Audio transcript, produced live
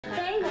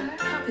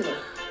popular.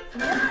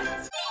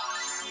 What?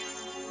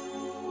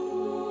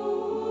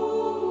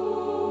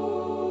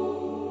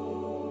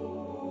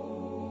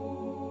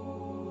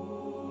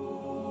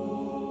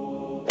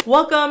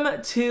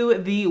 Welcome to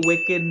the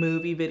Wicked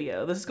movie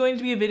video. This is going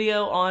to be a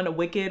video on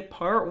Wicked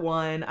Part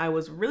 1. I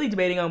was really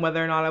debating on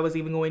whether or not I was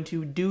even going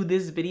to do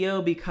this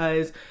video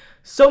because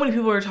so many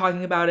people are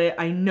talking about it.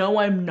 I know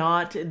I'm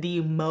not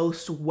the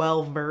most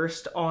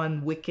well-versed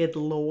on Wicked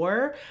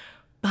lore,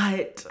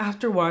 but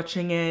after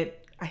watching it,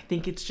 I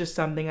think it's just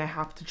something I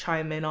have to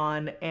chime in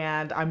on,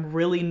 and I'm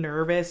really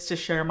nervous to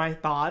share my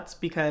thoughts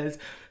because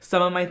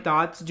some of my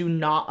thoughts do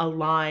not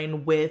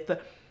align with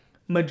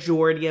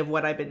majority of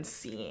what I've been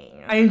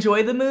seeing. I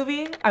enjoyed the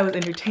movie. I was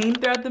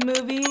entertained throughout the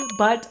movie,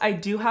 but I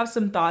do have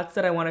some thoughts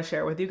that I want to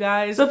share with you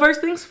guys. So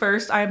first things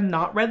first, I have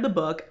not read the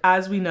book.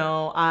 As we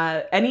know,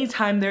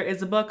 anytime there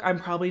is a book, I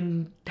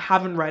probably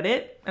haven't read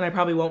it and I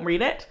probably won't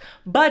read it,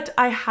 but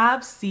I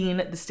have seen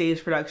the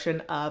stage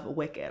production of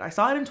Wicked. I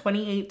saw it in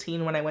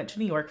 2018 when I went to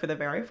New York for the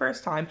very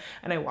first time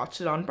and I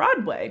watched it on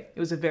Broadway. It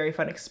was a very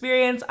fun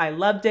experience. I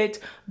loved it,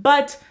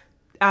 but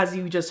as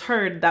you just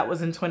heard, that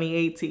was in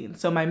 2018.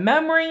 So my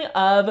memory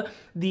of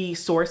the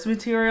source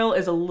material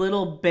is a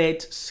little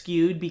bit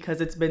skewed because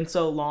it's been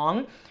so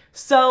long.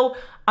 So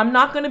I'm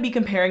not going to be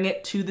comparing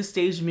it to the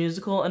stage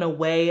musical in a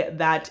way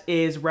that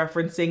is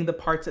referencing the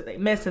parts that they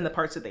missed and the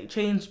parts that they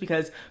changed,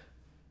 because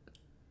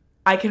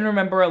I can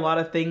remember a lot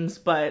of things,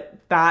 but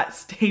that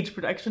stage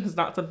production is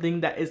not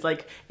something that is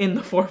like in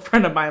the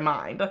forefront of my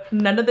mind.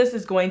 None of this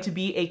is going to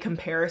be a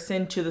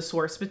comparison to the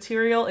source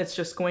material. It's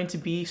just going to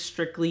be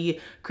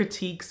strictly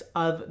critiques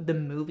of the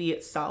movie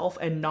itself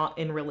and not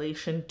in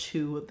relation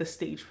to the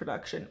stage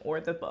production or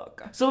the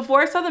book. So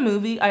before I saw the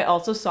movie, I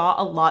also saw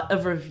a lot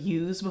of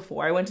reviews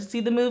before I went to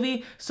see the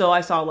movie. So I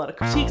saw a lot of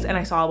critiques and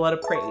I saw a lot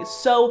of praise.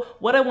 So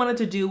what I wanted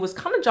to do was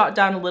kind of jot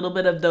down a little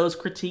bit of those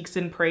critiques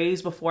and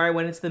praise before I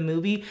went into the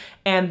movie,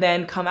 and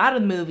then come out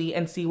of the movie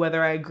and see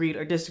whether I agreed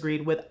or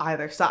disagreed with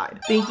either side.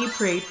 Thank you,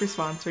 Parade, for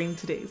sponsoring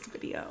today's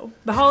video.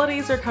 The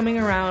holidays are coming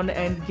around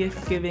and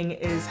gift giving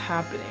is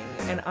happening,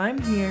 and I'm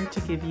here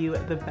to give you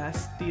the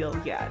best deal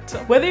yet.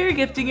 Whether you're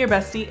gifting your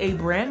bestie a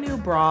brand new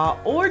bra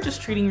or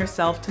just treating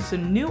yourself to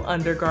some new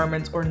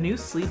undergarments or new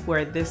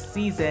sleepwear this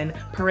season,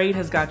 Parade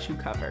has got you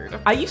covered.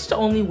 I used to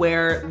only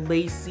wear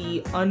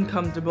lacy,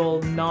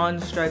 uncomfortable,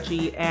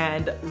 non-stretchy,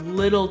 and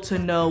little to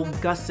no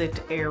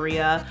gusset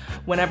area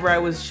whenever I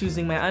was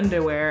choosing my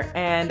underwear,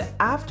 and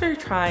after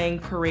trying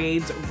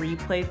Parade's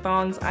replay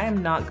thongs, I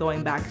am not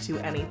going back to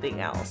anything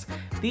else.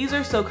 These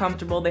are so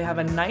comfortable. They have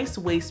a nice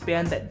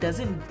waistband that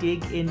doesn't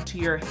dig into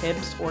your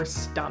hips or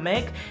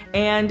stomach,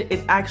 and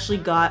it's actually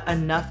got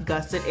enough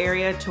gusset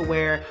area to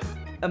where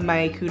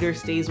my cooter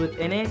stays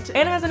within it,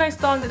 and it has a nice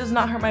thong that does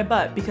not hurt my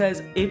butt,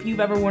 because if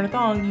you've ever worn a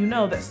thong, you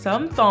know that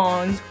some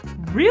thongs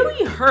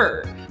really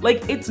hurt.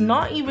 Like, it's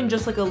not even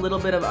just like a little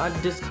bit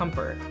of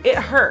discomfort, it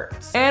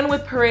hurts. And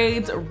with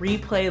Parade's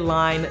replay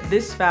line,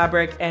 this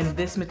fabric and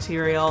this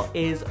material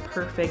is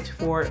perfect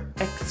for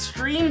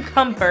extreme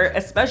comfort,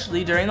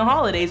 especially during the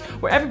holidays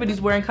where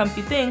everybody's wearing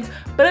comfy things.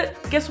 But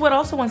guess what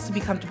also wants to be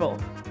comfortable?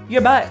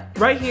 Your butt.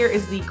 Right here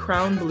is the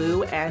crown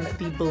blue and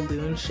the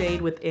balloon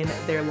shade within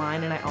their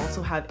line, and I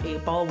also have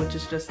 8 Ball, which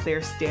is just their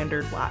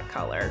standard black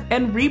color.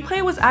 And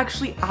replay was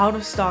actually out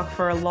of stock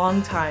for a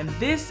long time.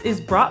 This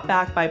is brought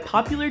back by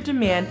popular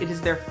demand. It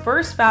is their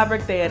first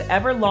fabric they had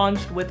ever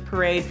launched with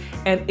Parade,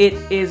 and it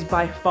is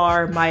by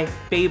far my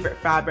favorite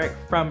fabric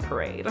from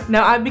Parade.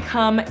 Now, I've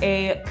become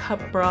a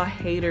cup bra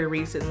hater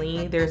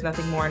recently. There's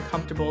nothing more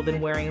uncomfortable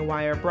than wearing a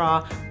wire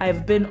bra.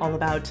 I've been all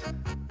about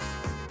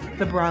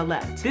the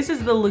bralette. This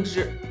is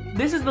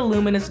the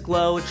Luminous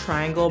Glow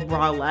Triangle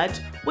Bralette,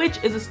 which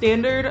is a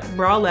standard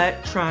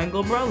bralette,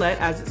 triangle bralette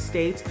as it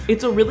states.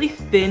 It's a really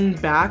thin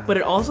back, but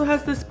it also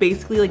has this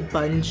basically like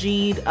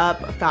bungeed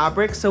up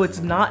fabric, so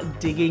it's not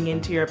digging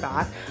into your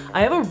back.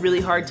 I have a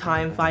really hard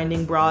time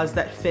finding bras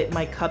that fit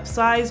my cup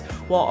size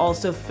while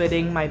also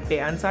fitting my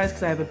band size,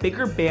 because I have a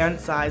bigger band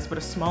size but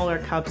a smaller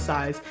cup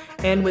size.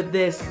 And with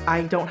this,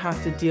 I don't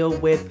have to deal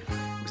with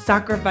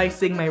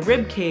sacrificing my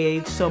rib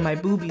cage so my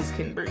boobies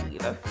can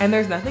breathe. And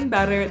there's nothing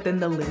better than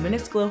the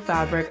Luminous Glow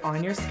fabric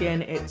on your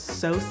skin. It's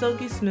so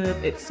silky smooth,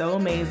 it's so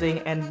amazing,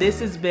 and this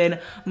has been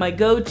my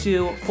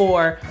go-to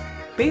for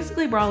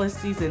basically braless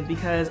season,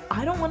 because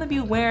I don't want to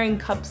be wearing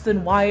cups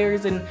and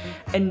wires and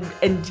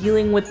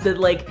dealing with the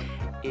like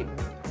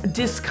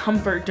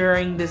discomfort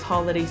during this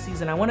holiday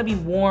season. I want to be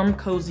warm,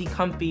 cozy,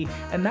 comfy,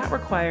 and that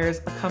requires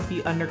a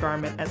comfy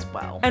undergarment as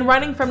well. And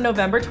running from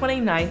November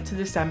 29th to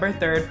December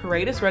 3rd,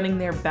 Parade is running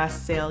their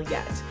best sale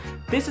yet.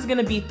 This is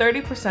gonna be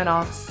 30%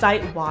 off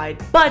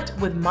site-wide, but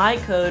with my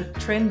code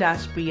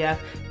TRIN-BF,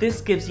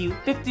 this gives you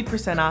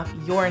 50% off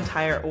your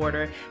entire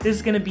order. This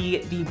is gonna be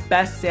the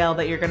best sale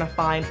that you're gonna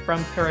find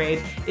from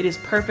Parade. It is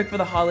perfect for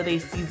the holiday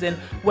season,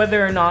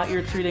 whether or not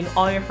you're treating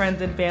all your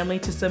friends and family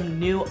to some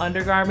new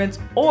undergarments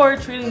or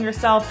treating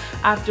yourself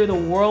after the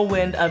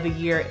whirlwind of a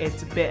year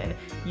it's been.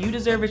 You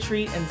deserve a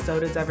treat and so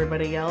does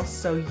everybody else,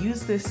 so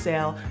use this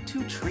sale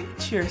to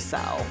treat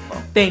yourself.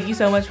 Thank you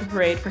so much for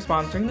Parade for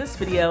sponsoring this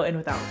video, and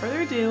without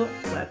further ado,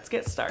 let's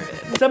get started.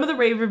 Some of the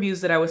rave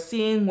reviews that I was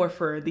seeing were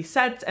for the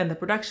sets and the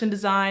production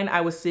design.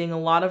 I was seeing a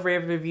lot of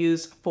rave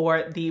reviews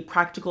for the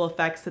practical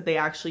effects that they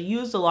actually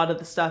used. A lot of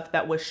the stuff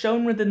that was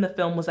shown within the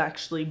film was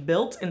actually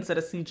built instead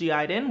of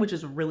CGI'd in, which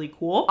is really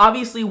cool.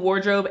 Obviously,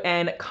 wardrobe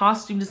and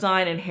costume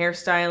design and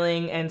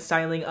hairstyling and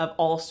styling of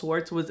all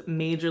sorts was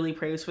majorly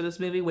praised for this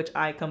movie, which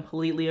I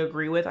completely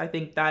agree with. I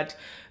think that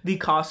the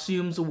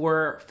costumes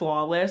were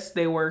flawless.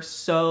 They were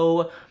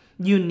so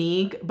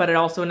unique, but it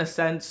also in a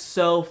sense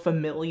so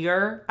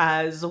familiar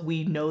as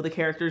we know the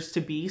characters to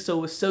be. So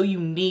it was so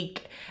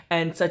unique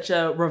and such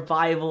a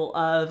revival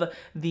of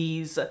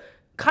these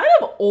kind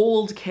of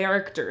old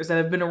characters that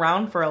have been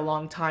around for a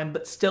long time,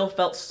 but still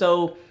felt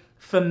so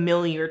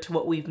familiar to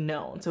what we've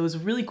known. So it was a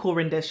really cool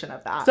rendition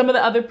of that. Some of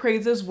the other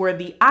praises were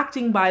the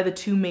acting by the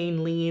two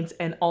main leads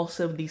and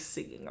also the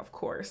singing, of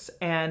course.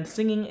 And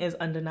singing is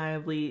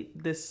undeniably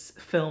this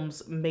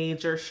film's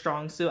major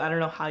strong suit. I don't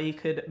know how you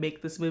could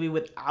make this movie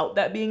without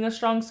that being a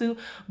strong suit,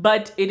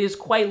 but it is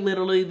quite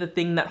literally the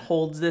thing that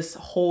holds this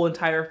whole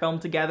entire film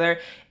together,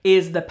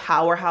 is the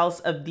powerhouse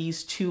of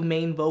these two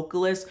main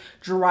vocalists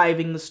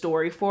driving the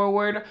story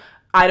forward.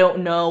 I don't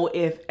know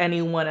if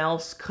anyone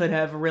else could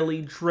have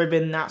really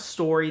driven that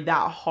story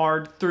that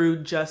hard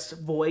through just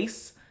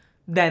voice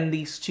than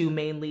these two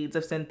main leads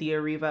of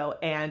Cynthia Erivo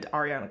and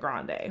Ariana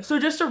Grande. So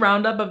just a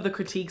roundup of the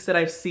critiques that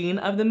I've seen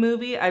of the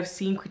movie. I've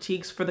seen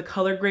critiques for the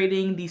color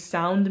grading, the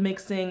sound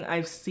mixing.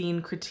 I've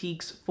seen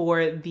critiques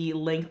for the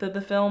length of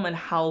the film and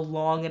how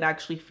long it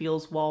actually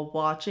feels while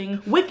watching.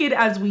 Wicked,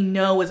 as we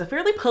know, is a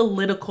fairly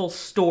political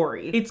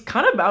story. It's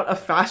kind of about a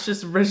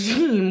fascist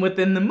regime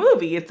within the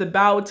movie. It's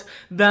about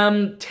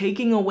them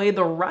taking away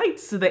the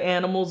rights to the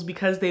animals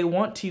because they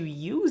want to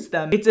use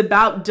them. It's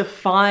about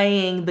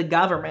defying the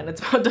government.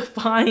 It's about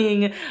defying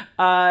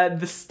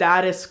the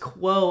status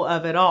quo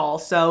of it all.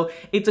 So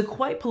it's a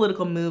quite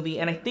political movie,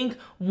 and I think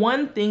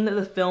one thing that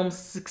the film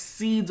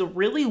succeeds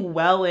really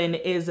well in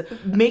is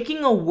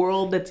making a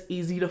world that's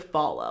easy to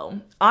follow.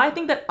 I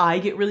think that I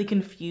get really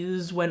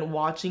confused when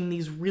watching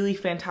these really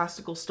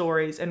fantastical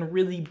stories and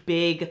really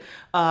big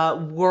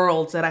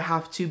worlds that I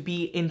have to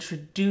be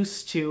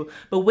introduced to.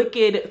 But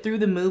Wicked, through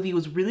the movie,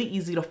 was really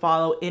easy to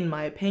follow in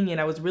my opinion.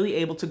 I was really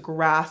able to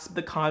grasp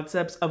the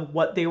concepts of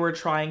what they were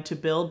trying to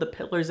build, the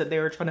pillars that they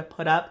were trying to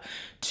put up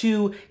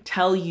to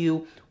tell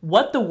you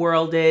what the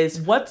world is,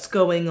 what's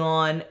going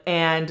on,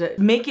 and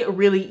make it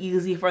really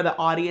easy for the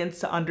audience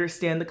to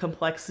understand the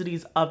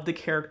complexities of the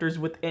characters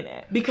within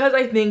it. Because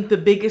I think the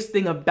biggest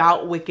thing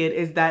about Wicked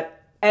is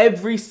that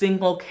every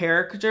single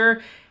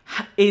character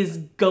is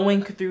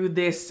going through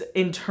this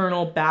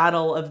internal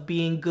battle of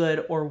being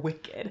good or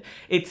wicked.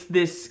 It's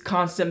this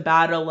constant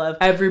battle of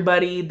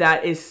everybody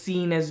that is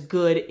seen as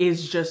good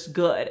is just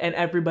good, and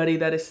everybody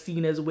that is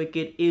seen as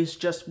wicked is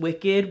just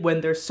wicked,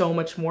 when there's so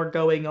much more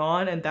going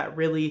on, and that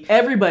really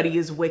everybody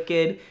is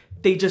wicked.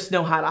 They just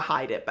know how to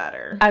hide it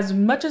better. As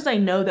much as I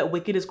know that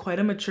Wicked is quite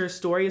a mature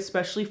story,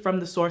 especially from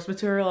the source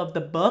material of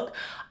the book,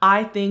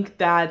 I think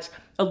that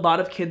a lot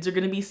of kids are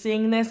going to be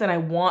seeing this, and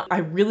I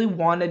really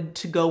wanted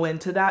to go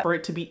into that for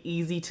it to be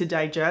easy to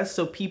digest,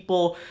 so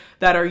people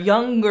that are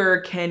younger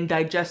can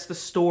digest the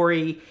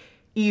story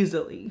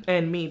easily.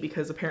 And me,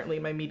 because apparently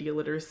my media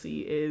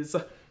literacy is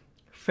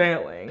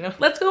failing.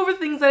 Let's go over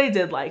things that I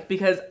did like,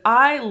 because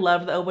I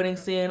love the opening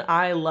scene.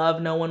 I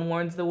love No One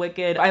Warns the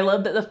Wicked. I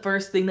love that the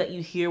first thing that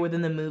you hear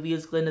within the movie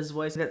is Glinda's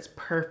voice. That's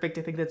perfect.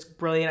 I think that's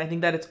brilliant. I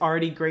think that it's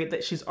already great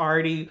that she's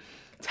already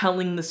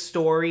telling the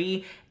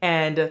story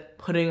and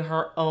putting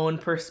her own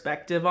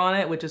perspective on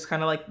it, which is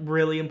kind of like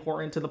really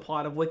important to the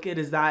plot of Wicked,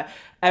 is that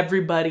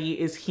everybody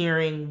is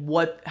hearing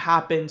what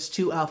happens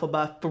to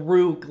Elphaba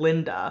through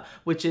Glinda,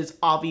 which is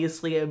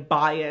obviously a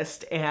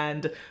biased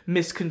and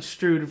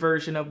misconstrued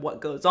version of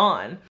what goes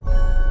on.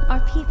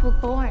 Are people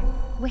born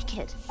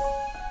wicked?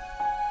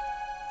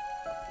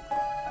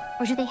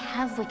 Or do they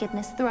have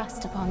wickedness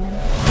thrust upon them?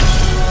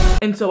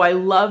 And so I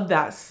love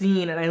that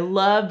scene, and I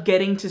love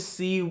getting to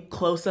see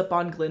close up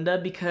on Glinda,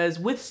 because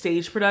with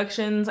stage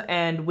productions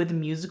and with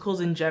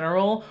musicals in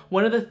general,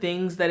 one of the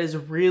things that is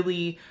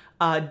really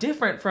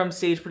different from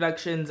stage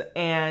productions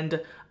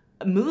and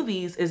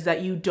movies is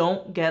that you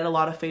don't get a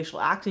lot of facial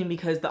acting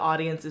because the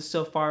audience is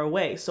so far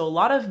away. So a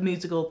lot of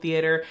musical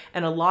theater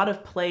and a lot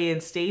of play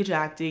and stage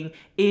acting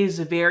is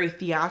very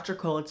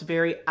theatrical. It's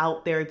very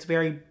out there. It's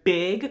very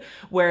big.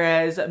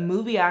 Whereas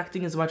movie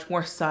acting is much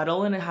more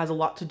subtle, and it has a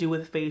lot to do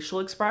with facial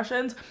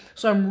expressions.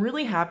 So I'm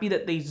really happy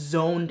that they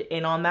zoned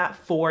in on that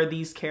for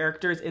these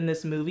characters in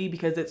this movie,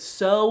 because it's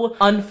so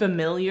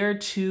unfamiliar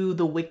to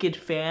the Wicked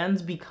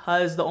fans,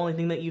 because the only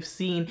thing that you've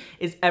seen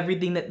is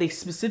everything that they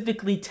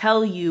specifically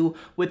tell you do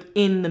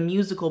within the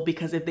musical,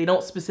 because if they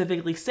don't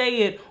specifically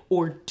say it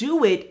or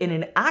do it in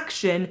an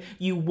action,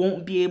 you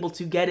won't be able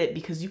to get it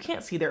because you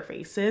can't see their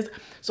faces.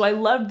 So I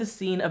love the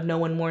scene of No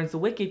One Mourns the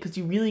Wicked because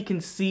you really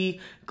can see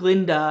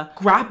Glinda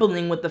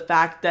grappling with the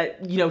fact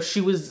that, you know,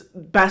 she was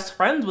best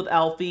friends with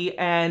Elfie,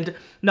 and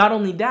not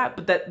only that,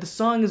 but that the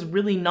song is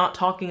really not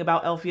talking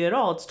about Elfie at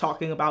all. It's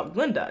talking about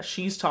Glinda.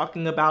 She's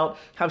talking about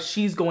how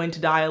she's going to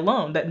die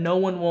alone, that no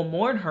one will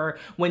mourn her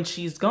when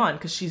she's gone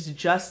because she's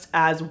just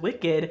as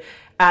wicked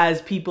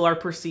as people are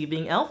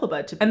perceiving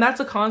Elphaba to be. And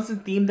that's a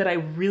constant theme that I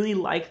really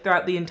like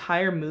throughout the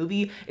entire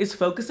movie, is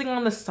focusing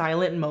on the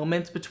silent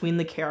moments between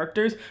the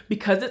characters,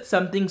 because it's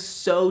something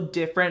so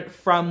different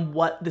from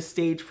what the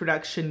stage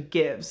production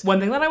gives. One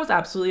thing that I was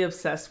absolutely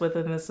obsessed with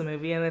in this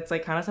movie, and it's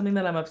like kind of something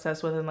that I'm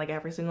obsessed with in like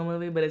every single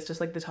movie, but it's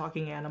just like the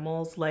talking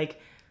animals. Like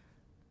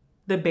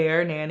the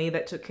bear nanny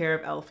that took care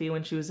of Elfie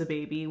when she was a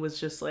baby was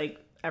just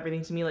like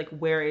everything to me. Like,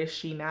 where is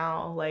she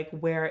now? Like,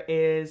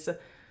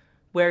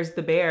 where's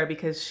the bear?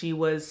 Because she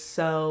was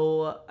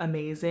so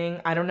amazing.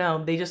 I don't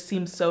know. They just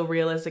seem so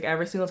realistic.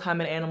 Every single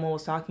time an animal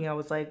was talking, I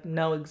was like,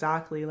 no,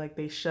 exactly, like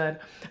they should.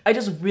 I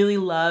just really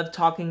love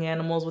talking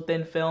animals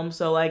within film.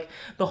 So like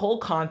the whole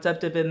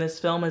concept of in this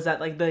film is that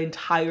like the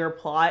entire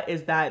plot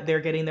is that they're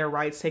getting their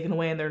rights taken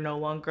away and they're no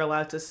longer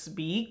allowed to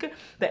speak.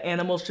 The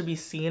animals should be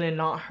seen and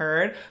not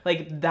heard.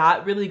 Like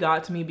that really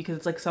got to me because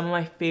it's like some of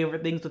my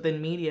favorite things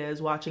within media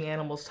is watching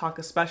animals talk,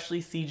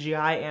 especially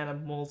CGI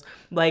animals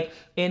like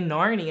in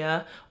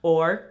Narnia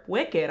or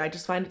Wicked. I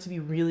just find it to be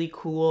really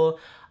cool.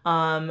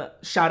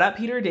 Shout out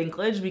Peter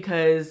Dinklage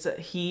because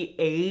he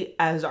ate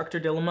as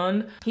Dr.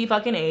 Dillamond. He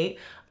fucking ate.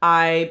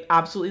 I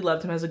absolutely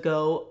loved him as a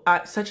goat.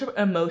 Such an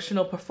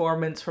emotional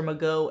performance from a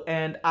goat,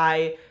 and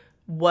I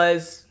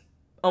was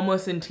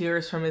almost in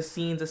tears from his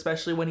scenes,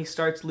 especially when he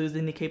starts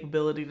losing the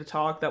capability to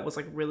talk. That was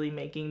like really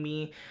making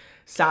me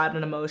sad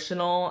and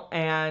emotional.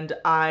 And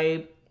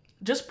I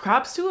just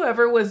props to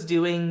whoever was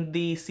doing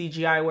the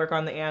CGI work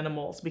on the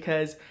animals,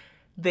 because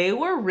they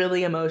were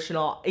really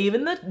emotional.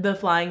 Even the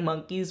flying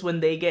monkeys, when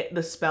they get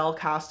the spell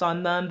cast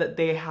on them, that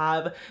they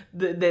have,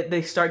 that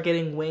they start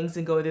getting wings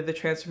and go through the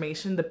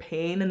transformation, the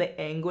pain and the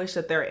anguish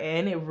that they're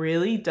in, it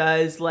really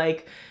does,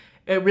 like,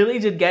 it really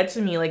did get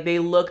to me. Like, they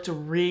looked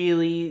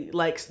really,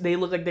 like, they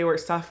looked like they were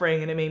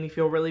suffering, and it made me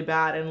feel really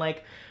bad. And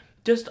like,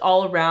 just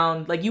all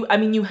around, like, I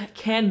mean, you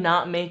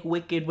cannot make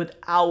Wicked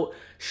without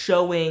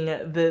showing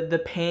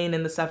the pain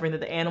and the suffering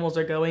that the animals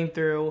are going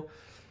through,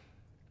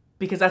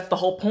 because that's the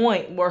whole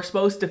point. We're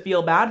supposed to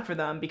feel bad for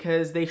them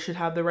because they should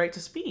have the right to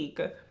speak.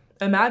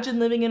 Imagine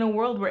living in a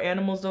world where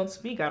animals don't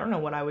speak. I don't know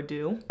what I would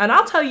do. And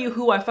I'll tell you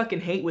who I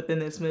fucking hate within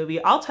this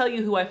movie. I'll tell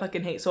you who I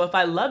fucking hate. So if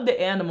I love the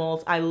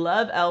animals, I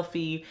love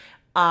Elfie,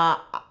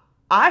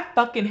 I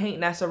fucking hate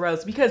Nessa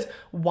Rose, because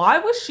why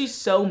was she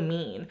so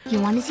mean?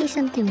 You want to see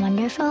something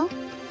wonderful?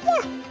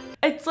 Yeah.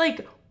 It's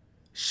like,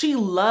 she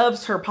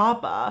loves her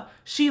papa.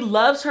 She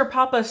loves her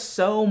papa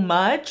so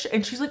much,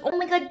 and she's like, oh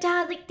my god,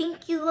 dad, like,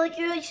 thank you, like,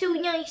 you're like so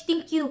nice,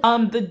 thank you.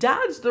 The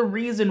dad's the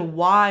reason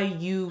why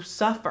you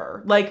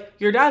suffer. Like,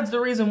 your dad's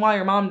the reason why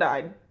your mom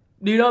died.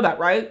 Do you know that,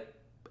 right?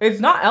 It's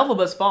not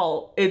Elphaba's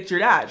fault, it's your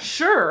dad.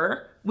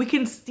 Sure, we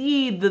can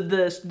see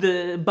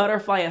the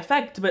butterfly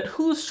effect, but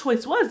whose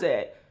choice was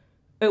it?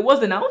 It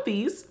wasn't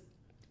Elfie's.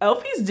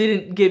 Elfie's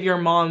didn't give your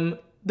mom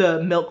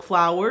the milk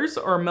flowers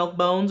or milk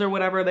bones or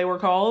whatever they were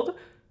called.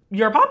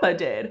 Your papa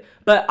did.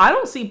 But I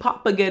don't see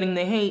papa getting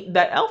the hate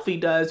that Elfie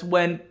does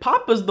when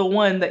papa's the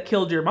one that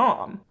killed your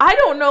mom. I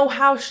don't know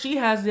how she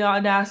has the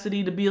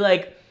audacity to be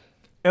like,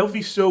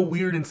 Elfie's so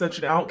weird and such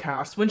an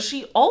outcast, when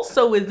she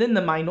also is in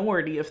the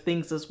minority of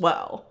things as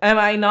well. Am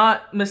I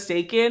not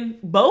mistaken?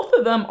 Both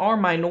of them are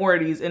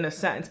minorities in a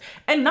sense.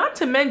 And not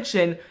to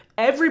mention,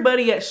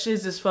 everybody at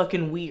Shiz is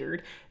fucking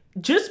weird.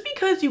 Just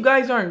because you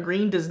guys aren't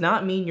green does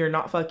not mean you're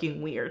not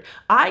fucking weird.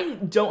 I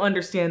don't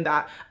understand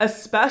that.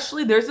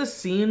 Especially, there's a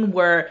scene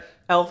where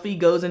Elfie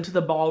goes into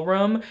the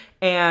ballroom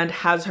and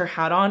has her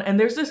hat on, and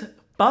there's this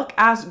fuck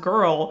ass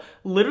girl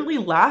literally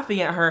laughing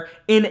at her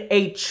in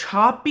a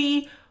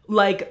choppy,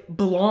 like,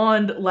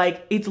 blonde,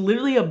 like, it's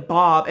literally a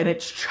bob and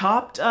it's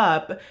chopped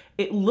up.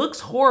 It looks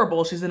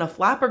horrible. She's in a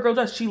flapper girl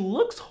dress. She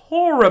looks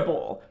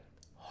horrible.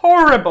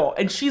 Horrible.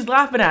 And she's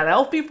laughing at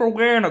Elfie for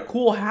wearing a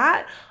cool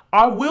hat.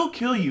 I will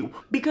kill you.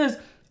 Because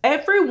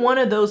every one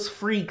of those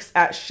freaks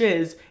at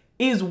Shiz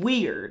is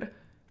weird.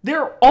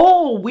 They're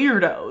all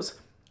weirdos.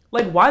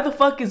 Like, why the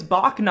fuck is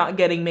Bach not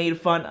getting made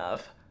fun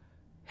of?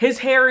 His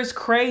hair is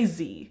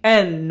crazy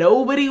and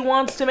nobody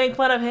wants to make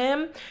fun of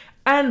him.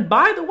 And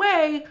by the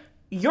way,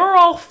 you're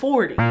all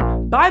 40.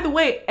 By the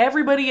way,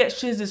 everybody at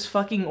Shiz is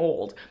fucking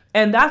old.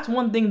 And that's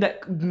one thing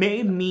that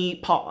made me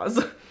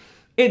pause.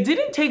 It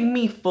didn't take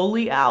me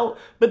fully out,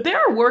 but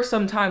there were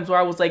some times where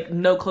I was like,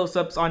 no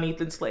close-ups on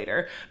Ethan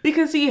Slater,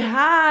 because he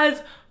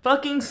has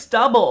fucking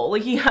stubble.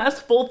 Like, he has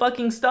full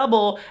fucking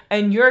stubble,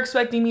 and you're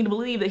expecting me to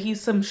believe that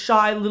he's some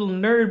shy little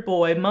nerd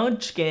boy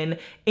munchkin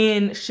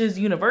in Shiz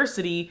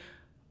University.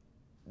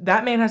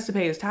 That man has to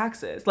pay his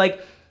taxes.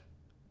 Like,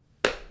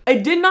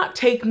 it did not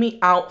take me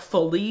out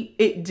fully.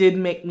 It did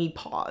make me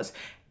pause.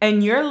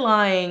 And you're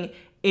lying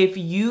if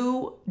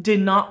you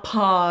did not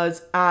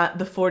pause at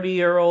the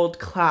 40-year-old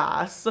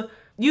class.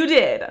 You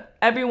did.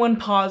 Everyone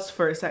paused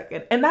for a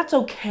second, and that's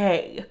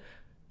okay.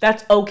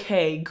 That's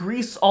okay.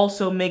 Grease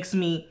also makes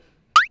me,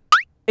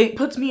 it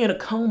puts me in a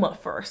coma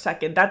for a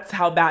second. That's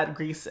how bad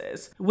Grease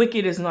is.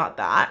 Wicked is not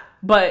that,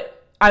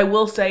 but I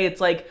will say it's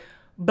like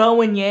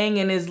Bowen Yang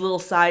and his little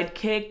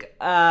sidekick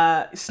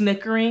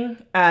snickering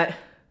at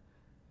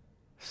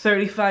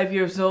 35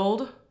 years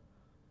old.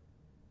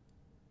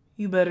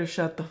 You better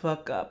shut the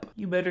fuck up.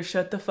 You better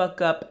shut the fuck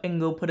up and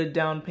go put a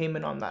down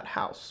payment on that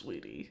house,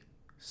 sweetie.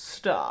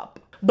 Stop.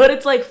 But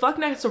it's like, fuck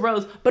Next to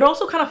Rose, but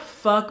also kind of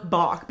fuck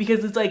Bach,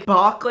 because it's like,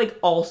 Bach like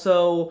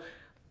also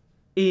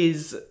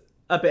is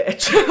a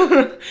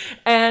bitch.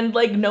 And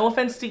like, no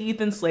offense to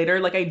Ethan Slater,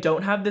 like I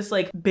don't have this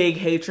like big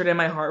hatred in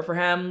my heart for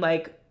him.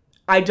 Like,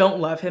 I don't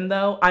love him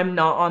though. I'm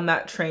not on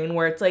that train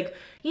where it's like,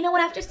 You know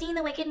what? After seeing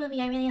the Wicked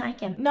movie, I really like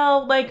him. no,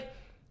 like,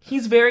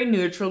 he's very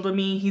neutral to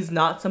me. He's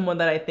not someone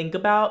that I think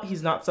about.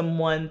 He's not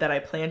someone that I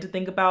plan to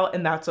think about,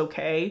 and that's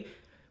okay.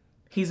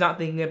 He's not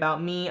thinking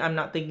about me. I'm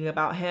not thinking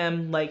about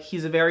him. Like,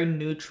 he's a very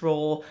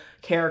neutral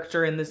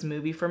character in this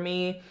movie for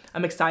me.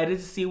 I'm excited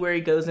to see where he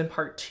goes in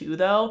part 2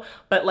 though.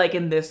 But like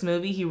in this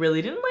movie, he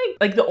really didn't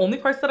like the only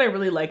parts that I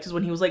really liked is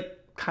when he was like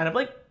kind of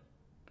like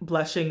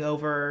blushing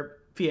over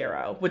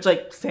Fiyero, which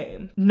like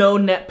same. No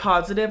net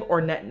positive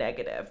or net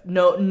negative.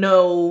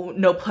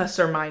 No plus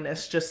or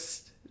minus,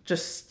 just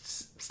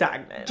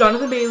stagnant.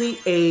 Jonathan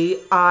Bailey,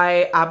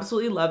 I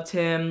absolutely loved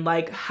him.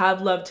 Like,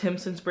 have loved him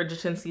since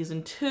Bridgerton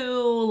season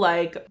 2.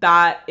 Like,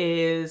 that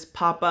is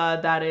Papa.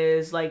 That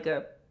is like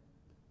a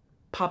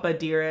Papa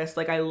dearest.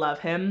 Like, I love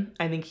him.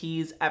 I think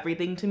he's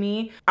everything to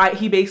me.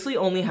 He basically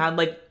only had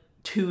like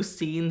 2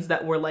 scenes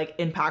that were like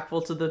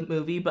impactful to the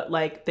movie, but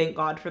like thank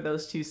God for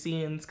those 2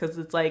 scenes, because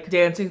it's like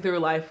Dancing Through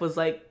Life was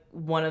like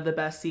one of the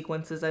best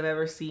sequences I've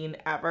ever seen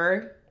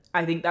ever.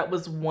 I think that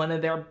was one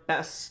of their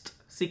best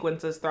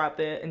sequences throughout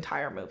the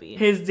entire movie.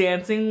 His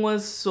dancing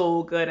was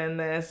so good in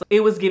this.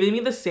 It was giving me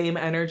the same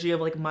energy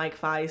of like Mike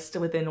Feist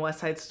within West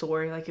Side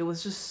Story. Like, it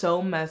was just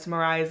so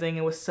mesmerizing.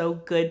 It was so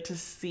good to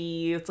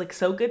see. It's like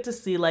so good to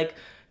see like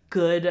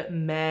good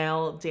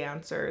male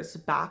dancers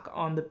back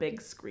on the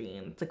big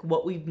screen. It's like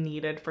what we've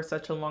needed for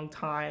such a long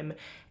time.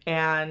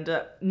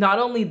 And not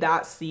only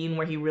that scene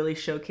where he really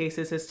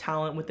showcases his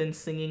talent within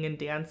singing and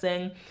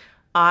dancing,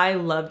 I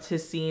loved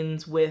his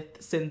scenes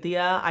with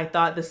Cynthia. I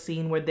thought the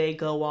scene where they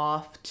go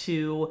off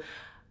to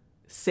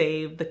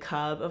save the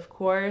cub, of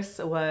course,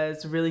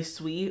 was really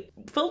sweet,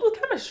 filled with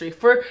chemistry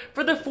for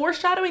the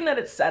foreshadowing that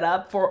it's set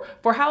up, for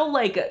how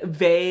like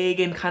vague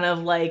and kind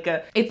of like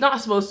it's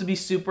not supposed to be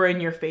super in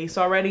your face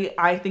already.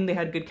 I think they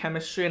had good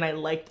chemistry and I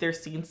liked their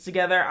scenes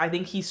together. I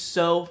think he's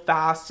so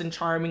fast and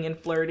charming and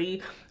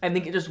flirty. I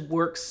think it just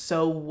works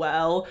so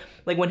well.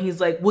 Like when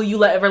he's like, will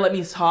you ever let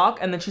me talk?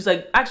 And then she's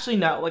like, actually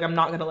no, like I'm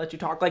not gonna let you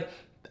talk. Like,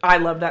 I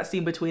love that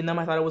scene between them.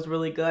 I thought it was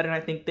really good, and I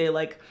think they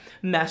like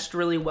meshed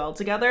really well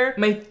together.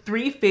 My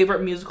 3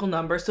 favorite musical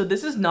numbers. So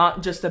this is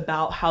not just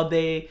about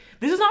this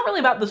is not really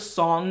about the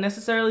song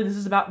necessarily. This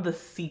is about the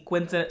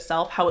sequence in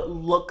itself, how it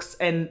looks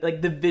and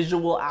like the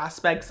visual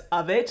aspects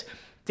of it.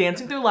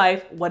 Dancing Through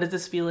Life, What Is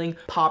This Feeling,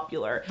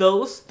 Popular.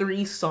 Those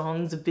 3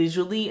 songs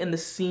visually and the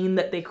scene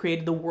that they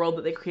created, the world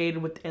that they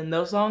created within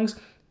those songs,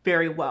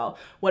 very well.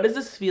 What Is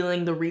This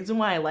Feeling? The reason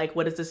why I like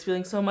What Is This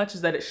Feeling so much is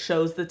that it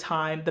shows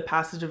the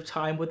passage of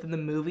time within the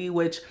movie,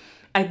 which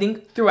I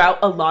think throughout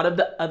a lot of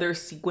the other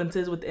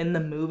sequences within the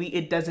movie,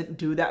 it doesn't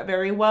do that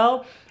very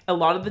well. A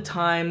lot of the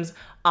times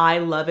I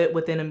love it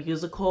within a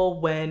musical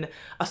when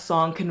a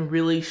song can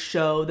really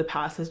show the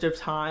passage of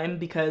time,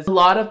 because a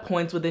lot of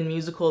points within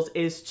musicals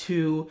is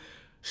to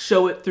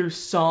show it through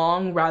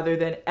song rather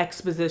than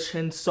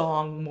exposition,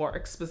 song, more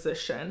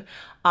exposition.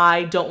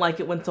 I don't like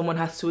it when someone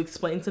has to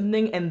explain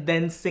something and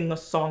then sing a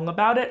song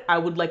about it. I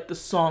would like the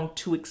song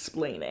to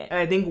explain it. And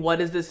I think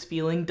What Is This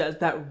Feeling does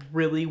that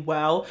really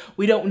well.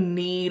 We don't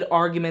need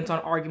arguments on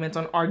arguments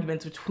on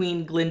arguments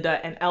between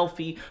Glinda and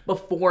Elfie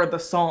before the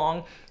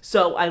song.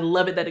 So I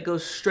love it that it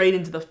goes straight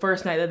into the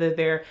first night that they're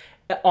there.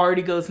 It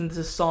already goes into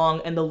the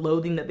song and the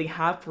loathing that they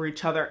have for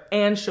each other,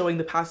 and showing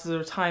the passage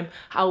of time,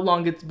 how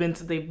long it's been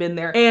since they've been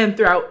there. And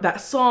throughout that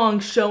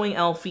song, showing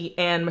Elfie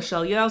and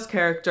Michelle Yeoh's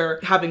character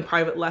having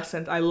private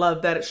lessons. I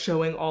love that it's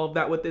showing all of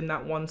that within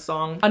that one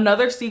song.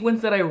 Another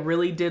sequence that I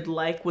really did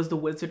like was The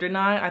Wizard and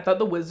I. I thought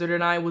The Wizard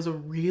and I was a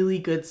really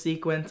good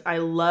sequence. I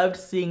loved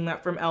seeing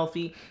that from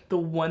Elfie. The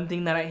one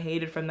thing that I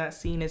hated from that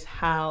scene is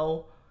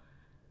how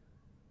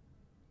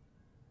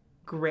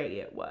gray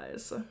it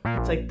was.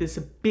 It's like this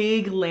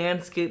big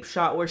landscape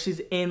shot where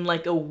she's in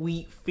like a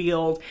wheat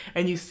field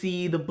and you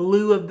see the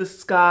blue of the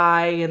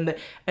sky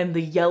and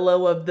the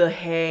yellow of the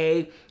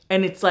hay,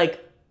 and it's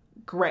like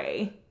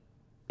gray.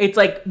 It's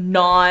like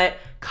not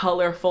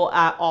colorful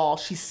at all.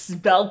 She's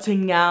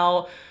belting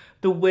out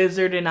The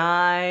Wizard and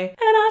I, and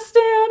I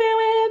still be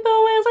with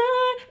the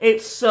wizard.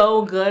 It's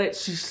so good.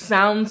 She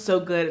sounds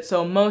so good. It's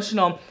so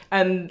emotional,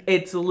 and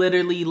it's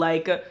literally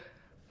like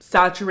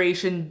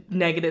saturation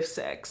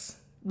 -6.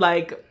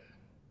 Like,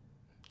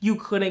 you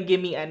couldn't give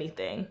me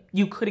anything.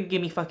 You couldn't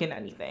give me fucking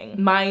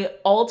anything. My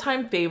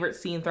all-time favorite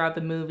scene throughout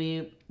the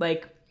movie,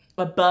 like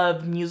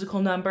above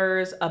musical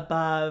numbers,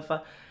 above,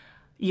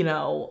 you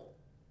know,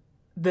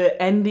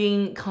 the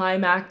ending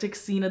climactic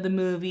scene of the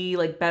movie,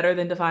 like better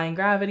than Defying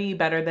Gravity,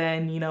 better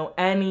than, you know,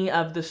 any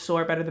of the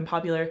sort, better than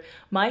Popular.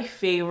 My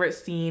favorite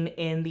scene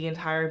in the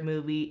entire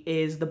movie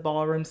is the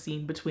ballroom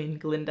scene between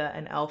Glinda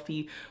and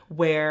Elfie,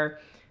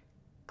 where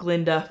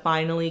Glinda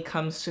finally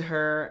comes to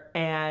her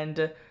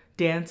and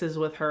dances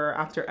with her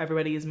after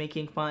everybody is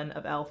making fun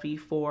of Elfie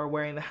for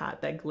wearing the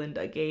hat that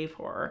Glinda gave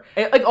her.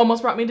 It like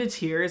almost brought me to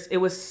tears. It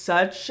was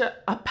such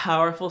a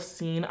powerful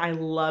scene. I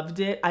loved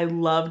it. I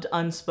loved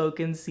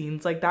unspoken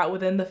scenes like that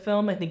within the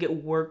film. I think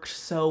it worked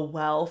so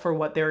well for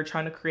what they were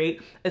trying to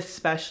create,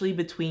 especially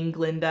between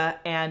Glinda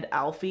and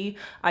Elfie.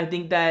 I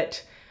think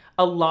that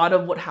a lot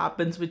of what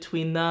happens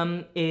between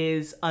them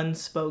is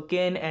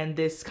unspoken, and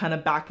this kind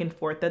of back and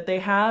forth that they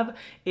have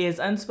is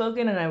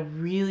unspoken. And I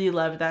really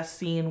love that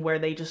scene where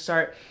they just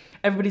start,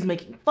 everybody's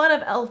making fun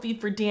of Elfie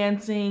for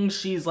dancing.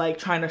 She's like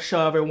trying to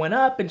show everyone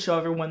up and show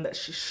everyone that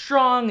she's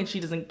strong and she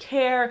doesn't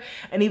care.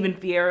 And even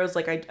Fiero's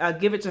like, I'll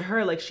give it to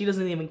her, like she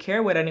doesn't even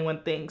care what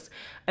anyone thinks.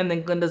 And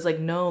then Glinda's like,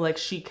 no, like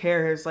she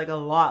cares like a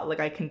lot. Like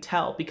I can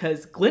tell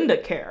because Glinda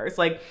cares.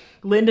 Like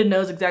Glinda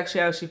knows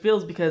exactly how she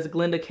feels because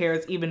Glinda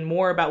cares even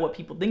more about what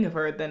people think of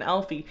her than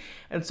Elfie.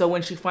 And so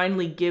when she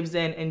finally gives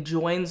in and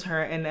joins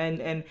her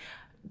and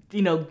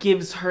you know,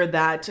 gives her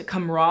that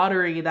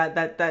camaraderie,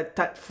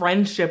 that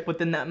friendship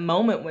within that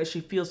moment where she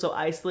feels so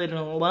isolated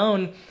and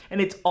alone, and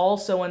it's all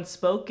so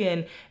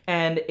unspoken,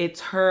 and it's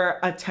her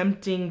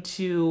attempting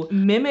to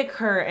mimic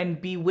her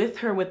and be with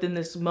her within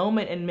this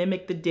moment and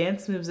mimic the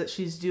dance moves that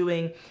she's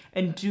doing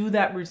and do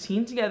that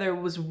routine together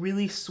was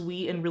really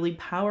sweet and really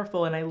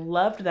powerful. And I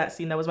loved that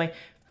scene. That was my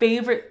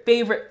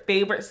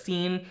favorite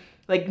scene.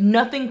 Like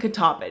nothing could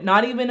top it,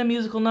 not even a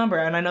musical number.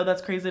 And I know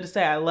that's crazy to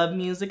say. I love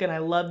music and I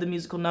love the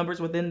musical numbers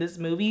within this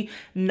movie.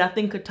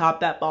 Nothing could top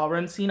that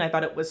ballroom scene. I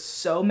thought it was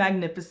so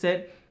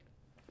magnificent,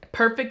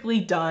 perfectly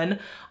done.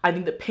 I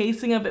think the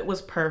pacing of it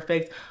was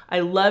perfect. I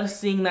love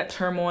seeing that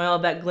turmoil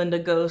that Glinda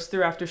goes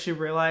through after she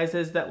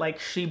realizes that like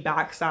she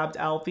backstabbed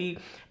Elfie,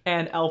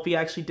 and Elfie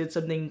actually did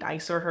something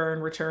nice for her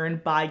in return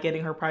by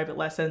getting her private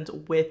lessons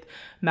with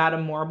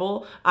Madame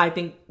Marble. I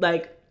think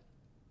like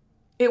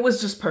it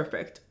was just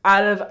perfect.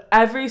 Out of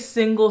every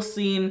single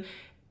scene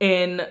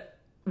in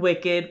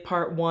Wicked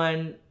Part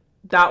 1,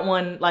 that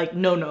one, like,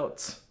 no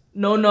notes.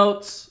 No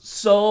notes.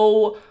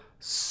 So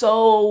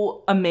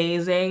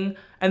amazing.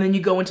 And then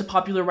you go into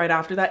Popular right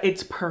after that.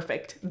 It's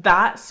perfect.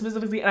 That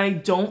specifically, and I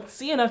don't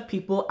see enough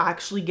people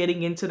actually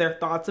getting into their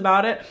thoughts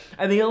about it.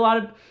 I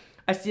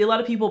see a lot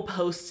of people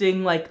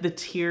posting like the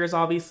tears,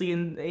 obviously,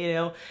 and you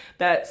know,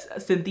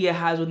 that Cynthia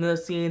has within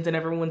those scenes, and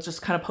everyone's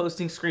just kind of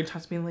posting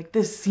screenshots being like,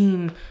 this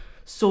scene,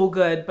 so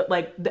good. But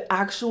like the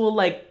actual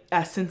like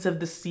essence of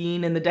the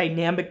scene and the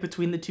dynamic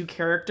between the two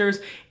characters,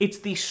 it's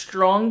the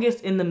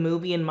strongest in the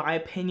movie in my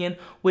opinion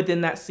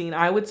within that scene.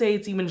 I would say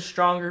it's even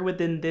stronger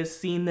within this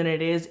scene than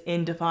it is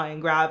in Defying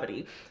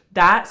Gravity.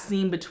 That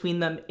scene between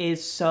them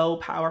is so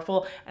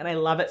powerful and I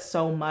love it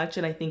so much.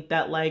 And I think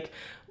that like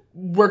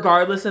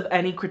regardless of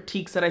any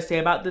critiques that I say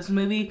about this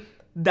movie,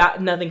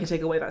 that nothing can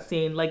take away that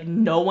scene. Like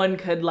no one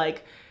could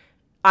like,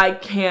 I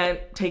can't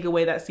take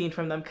away that scene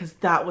from them because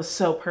that was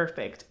so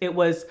perfect. It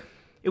was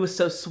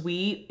so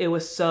sweet. It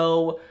was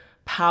so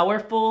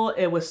powerful.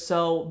 It was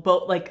so,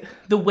 but like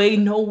the way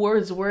no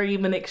words were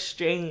even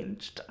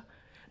exchanged.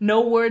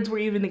 No words were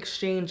even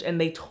exchanged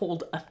and they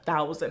told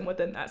 1,000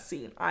 within that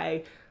scene.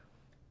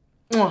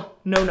 No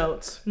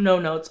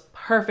notes,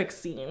 perfect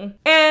scene.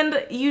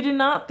 And you did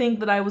not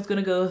think that I was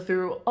gonna go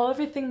through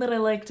everything that I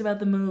liked about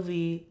the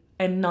movie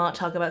and not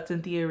talk about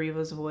Cynthia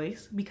Erivo's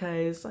voice,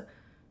 because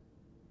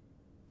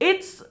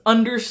it's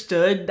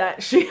understood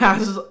that she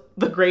has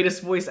the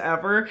greatest voice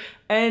ever,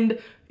 and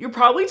you're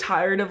probably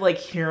tired of like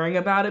hearing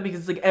about it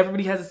because like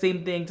everybody has the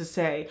same thing to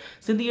say.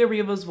 Cynthia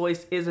Erivo's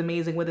voice is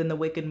amazing within the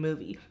Wicked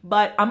movie,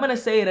 but I'm gonna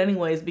say it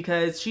anyways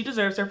because she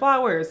deserves her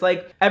flowers.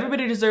 Like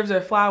everybody deserves their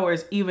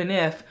flowers even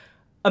if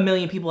a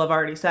million people have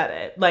already said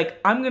it. Like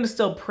I'm gonna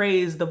still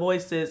praise the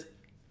voices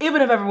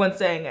even if everyone's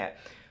saying it.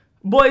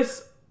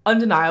 Voice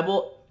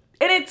undeniable.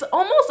 And it's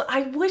almost,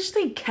 I wish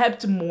they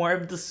kept more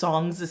of the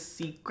songs a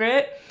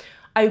secret.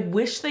 I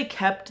wish they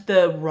kept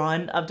the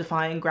run of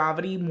Defying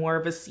Gravity more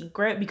of a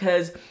secret,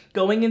 because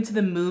going into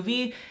the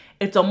movie,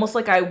 it's almost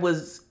like I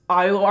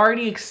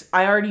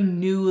already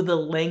knew the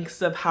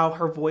lengths of how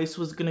her voice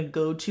was gonna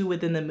go to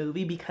within the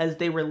movie because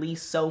they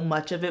released so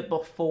much of it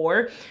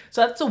before.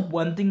 So that's the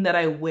one thing that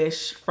I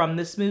wish from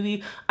this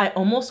movie. I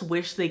almost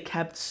wish they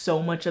kept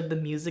so much of the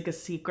music a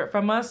secret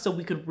from us so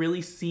we could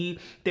really see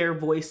their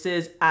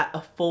voices at a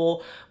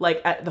full,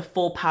 like at the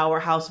full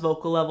powerhouse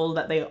vocal level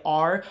that they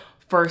are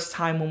first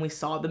time when we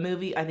saw the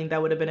movie. I think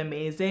that would have been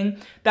amazing.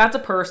 That's a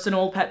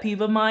personal pet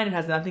peeve of mine. It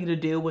has nothing to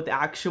do with the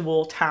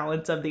actual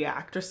talents of the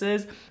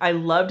actresses. I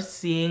loved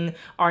seeing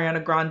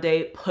Ariana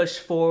Grande push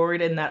forward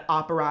in that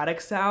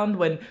operatic sound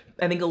when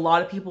I think a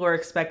lot of people are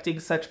expecting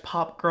such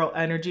pop girl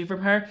energy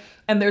from her.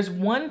 And there's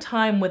one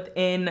time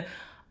within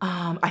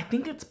I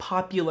think it's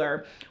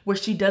Popular, where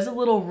she does a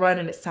little run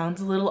and it sounds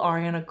a little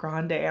Ariana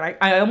Grande. And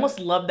I almost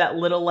love that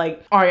little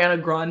like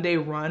Ariana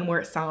Grande run where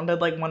it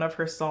sounded like one of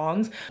her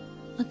songs.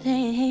 What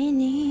they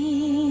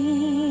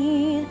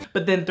need.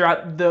 But then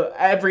throughout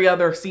every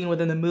other scene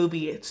within the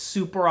movie, it's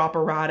super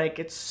operatic.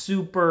 It's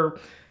super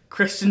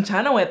Christian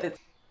Chenoweth. It's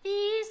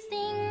These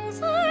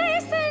things are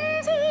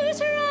sent to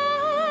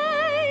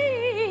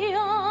try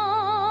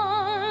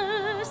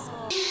us.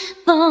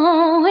 The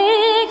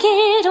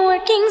wicked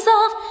workings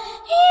of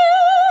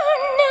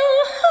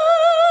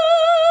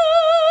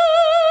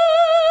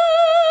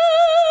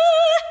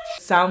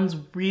sounds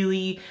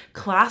really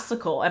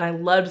classical, and I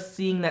loved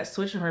seeing that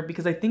switch from her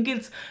because I think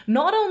it's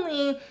not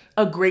only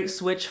a great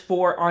switch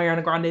for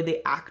Ariana Grande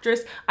the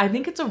actress, I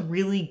think it's a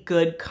really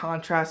good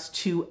contrast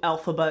to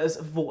Elphaba's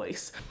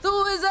voice. The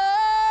wizard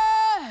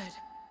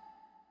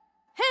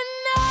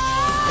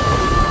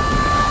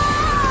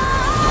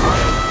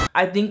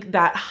I think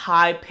that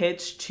high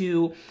pitch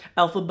to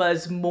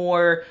Elphaba's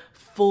more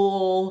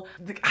full,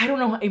 I don't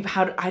know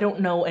I don't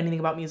know anything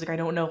about music. I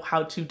don't know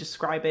how to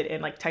describe it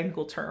in like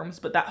technical terms,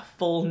 but that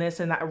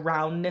fullness and that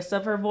roundness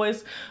of her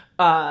voice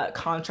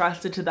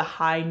contrasted to the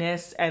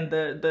highness and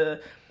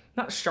the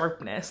not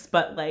sharpness,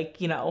 but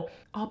like, you know,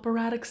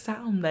 operatic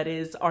sound that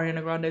is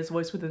Ariana Grande's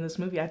voice within this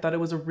movie. I thought it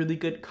was a really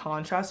good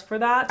contrast for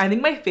that. I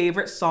think my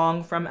favorite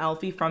song from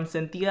Elfie, from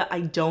Cynthia, I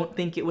don't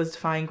think it was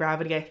Defying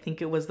Gravity. I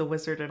think it was The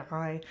Wizard and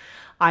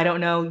I don't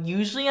know.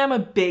 Usually I'm a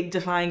big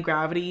Defying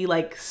Gravity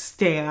like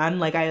stan.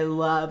 Like I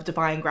love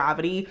Defying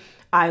Gravity.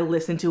 I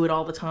listen to it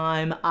all the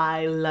time.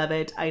 I love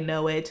it. I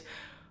know it.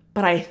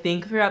 But I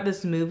think throughout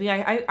this movie,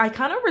 I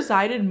kind of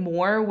resided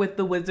more with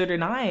The Wizard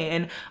and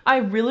and I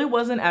really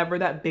wasn't ever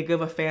that big of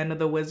a fan of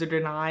The Wizard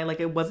and Like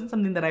it wasn't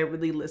something that I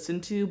really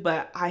listened to,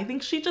 but I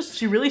think she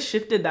really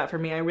shifted that for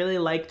me. I really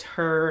liked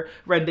her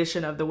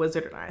rendition of The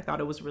Wizard and I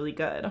thought it was really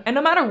good. And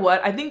no matter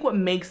what, I think what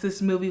makes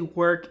this movie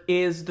work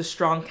is the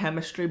strong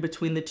chemistry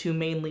between the two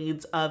main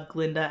leads of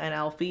Glinda and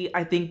Elfie.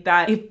 I think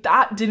that if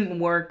that didn't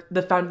work,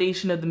 the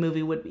foundation of the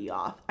movie would be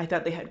off. I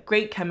thought they had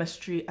great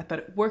chemistry. I thought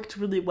it worked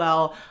really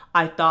well.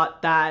 I thought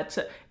that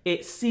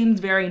it seemed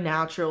very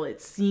natural.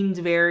 It seemed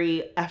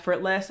very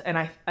effortless. And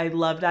I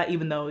love that,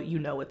 even though you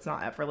know it's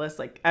not effortless.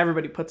 Like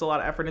everybody puts a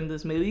lot of effort into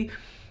this movie.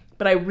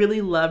 But I really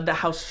loved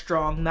how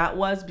strong that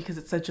was because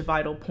it's such a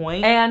vital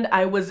point. And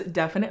I was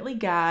definitely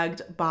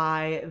gagged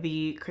by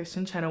the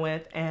Kristen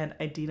Chenoweth and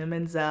Idina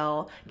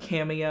Menzel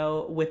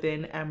cameo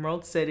within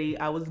Emerald City.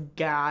 I was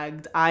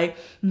gagged. I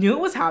knew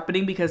it was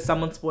happening because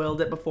someone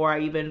spoiled it before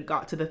I even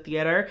got to the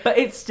theater, but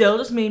it still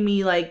just made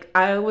me like,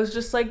 I was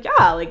just like,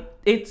 yeah, like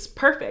it's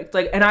perfect.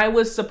 Like, and I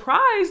was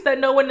surprised that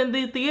no one in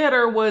the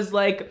theater was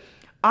like,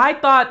 I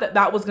thought that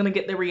that was gonna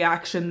get the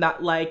reaction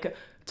that like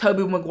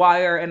Tobey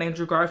Maguire and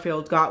Andrew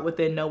Garfield got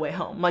within No Way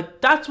Home.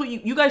 Like that's what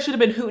you guys should have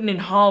been hooting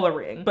and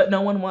hollering, but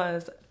no one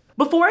was.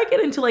 Before I get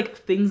into like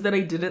things that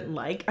I didn't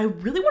like, I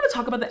really want to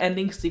talk about the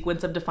ending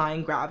sequence of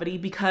Defying Gravity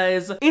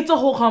because it's a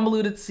whole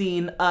convoluted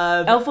scene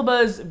of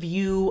Elphaba's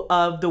view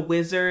of the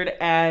wizard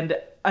and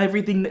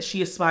everything that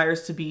she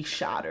aspires to be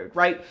shattered,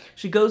 right?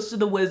 She goes to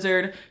the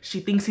wizard, she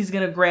thinks he's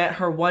gonna grant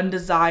her one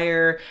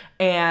desire,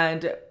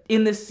 and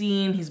in this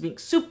scene, he's being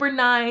super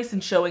nice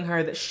and showing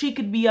her that she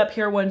could be up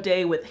here one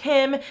day with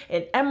him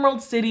in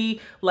Emerald City,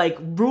 like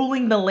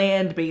ruling the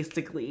land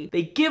basically.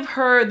 They give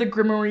her the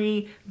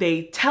grimoire,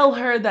 they tell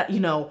her that, you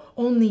know,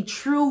 only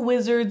true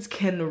wizards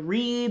can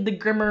read the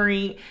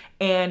grimoire,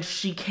 and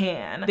she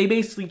can. They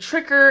basically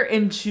trick her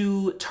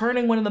into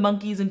turning one of the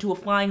monkeys into a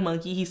flying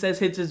monkey. He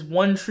says it's his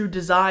one true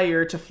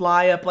desire to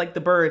fly up like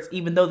the birds,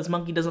 even though this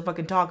monkey doesn't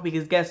fucking talk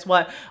because guess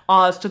what?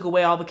 Oz took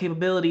away all the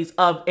capabilities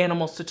of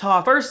animals to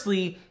talk.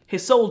 Firstly,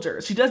 his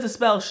soldiers. She does the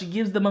spell, she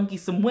gives the monkey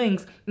some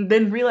wings, and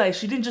then realized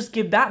she didn't just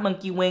give that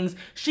monkey wings,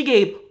 she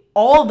gave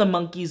all the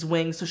monkeys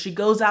wings. So she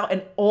goes out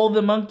and all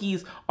the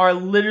monkeys are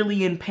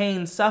literally in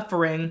pain,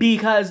 suffering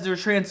because they're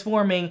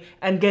transforming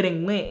and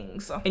getting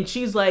wings. And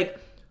she's like,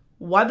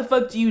 why the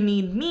fuck do you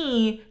need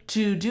me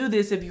to do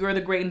this if you're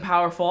the great and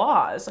powerful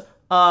Oz?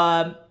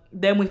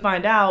 Then we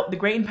find out the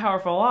great and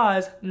powerful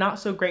Oz, not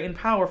so great and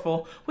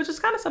powerful, which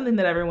is kind of something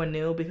that everyone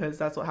knew because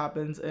that's what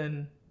happens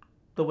in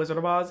The Wizard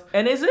of Oz.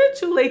 And is it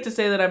too late to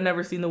say that I've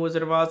never seen The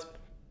Wizard of Oz?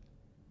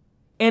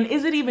 And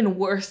is it even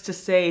worse to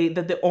say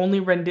that the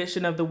only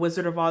rendition of The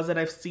Wizard of Oz that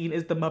I've seen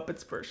is the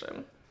Muppets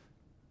version?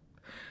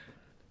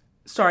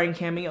 Starring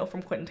cameo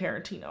from Quentin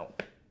Tarantino.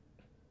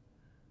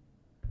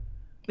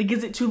 Like,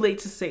 is it too late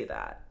to say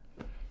that?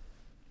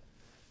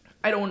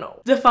 I don't know.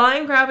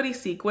 Defying Gravity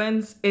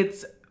sequence,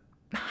 it's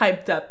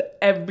hyped up.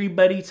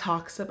 Everybody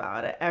talks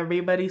about it.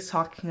 Everybody's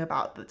talking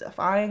about the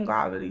Defying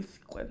Gravity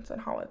sequence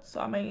and how it's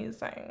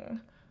amazing.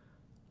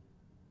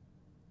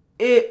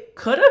 It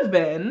could have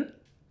been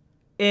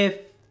if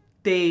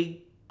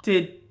they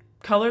did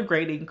color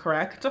grading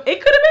correct. It could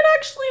have been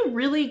actually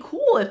really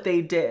cool if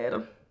they did.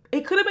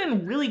 It could have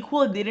been really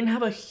cool if they didn't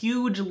have a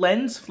huge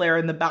lens flare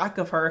in the back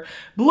of her,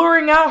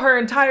 blurring out her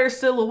entire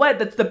silhouette.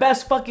 That's the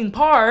best fucking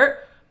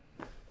part.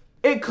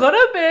 It could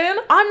have been.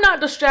 I'm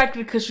not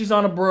distracted because she's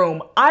on a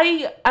broom.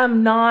 I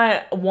am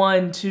not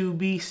one to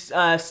be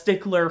a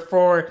stickler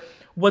for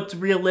what's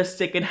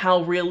realistic and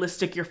how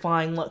realistic your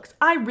flying looks.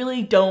 I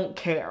really don't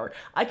care.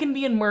 I can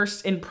be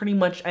immersed in pretty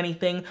much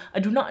anything. I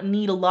do not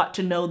need a lot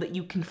to know that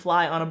you can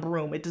fly on a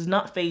broom. It does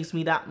not faze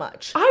me that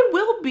much. I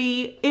will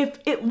be if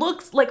it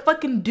looks like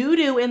fucking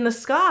doo-doo in the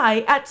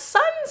sky at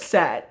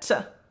sunset.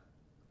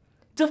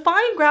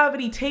 Defying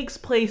Gravity takes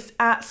place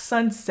at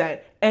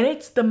sunset, and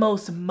it's the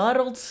most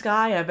muddled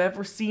sky I've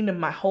ever seen in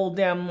my whole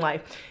damn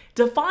life.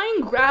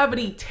 Defying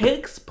Gravity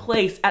takes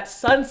place at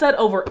sunset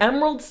over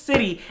Emerald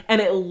City, and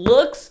it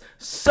looks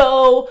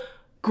so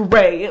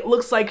gray. It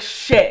looks like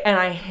shit, and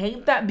I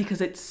hate that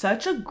because it's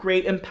such a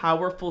great and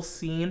powerful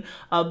scene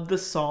of the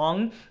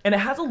song, and it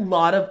has a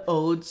lot of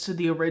odes to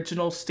the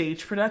original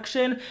stage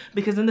production,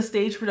 because in the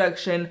stage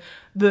production,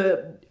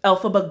 the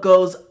Elphaba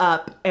goes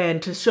up,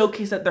 and to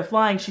showcase that they're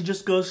flying, she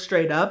just goes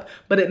straight up,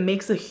 but it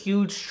makes a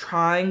huge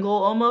triangle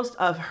almost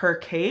of her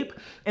cape,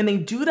 and they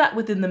do that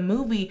within the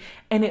movie,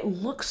 and it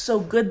looks so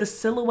good. The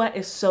silhouette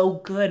is so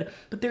good,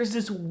 but there's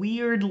this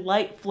weird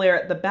light flare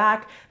at the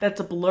back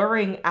that's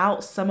blurring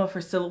out some of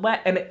her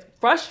silhouette, and it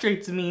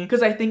frustrates me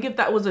because I think if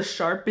that was a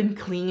sharp and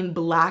clean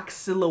black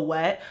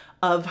silhouette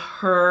of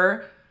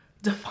her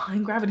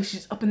defying gravity,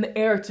 she's up in the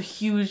air, it's a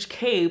huge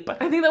cape,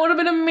 I think that would have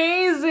been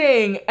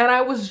amazing. And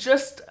I was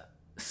just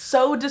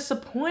so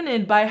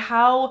disappointed by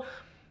how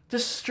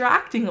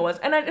distracting it was.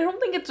 And I don't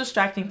think it's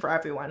distracting for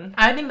everyone.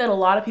 I think that a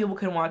lot of people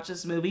can watch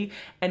this movie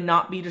and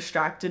not be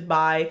distracted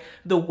by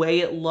the way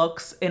it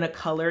looks in a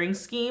coloring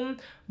scheme.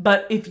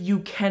 But if you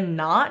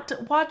cannot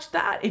watch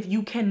that, if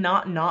you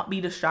cannot not be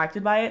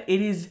distracted by it,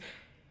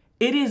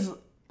 it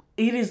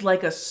is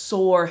like a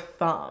sore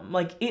thumb.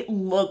 Like, it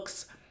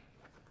looks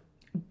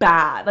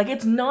bad. Like,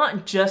 it's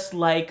not just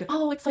like,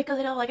 oh, it's like a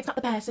little, like, it's not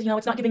the best, you know,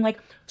 it's not giving like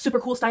super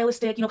cool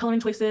stylistic, you know,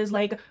 coloring choices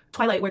like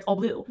Twilight where it's all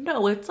blue.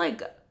 No, it's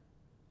like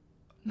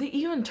they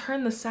even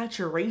turn the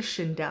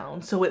saturation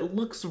down so it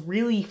looks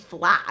really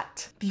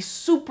flat. These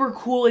super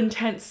cool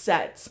intense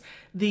sets,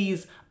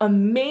 these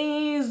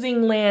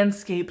amazing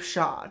landscape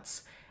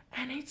shots,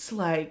 and it's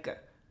like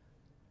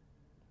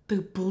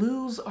the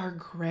blues are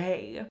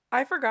gray.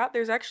 I forgot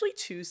there's actually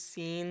two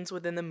scenes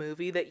within the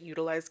movie that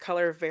utilize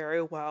color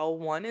very well.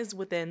 One is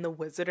within The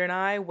Wizard and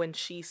I when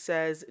she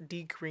says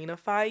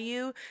degreenify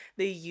you.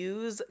 They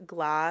use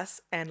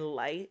glass and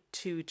light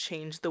to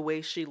change the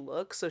way she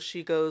looks. So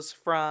she goes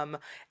from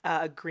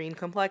a green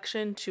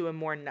complexion to a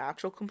more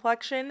natural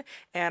complexion.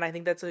 And I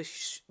think that's a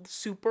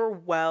super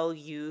well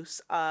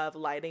use of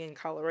lighting and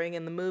coloring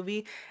in the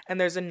movie.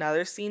 And there's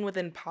another scene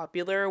within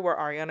Popular where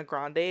Ariana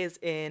Grande is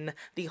in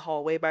the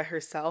hallway by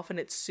herself, and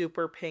it's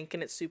super pink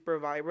and it's super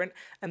vibrant,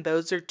 and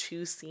those are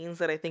two scenes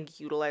that I think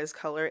utilize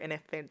color in a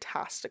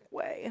fantastic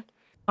way.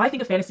 I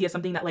think of fantasy as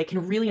something that like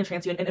can really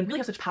entrance you and really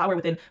have such power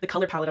within the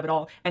color palette of it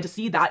all, and to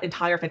see that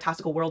entire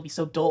fantastical world be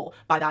so dull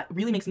by that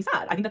really makes me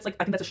sad. I think that's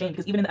a shame,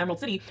 because even in the Emerald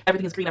City,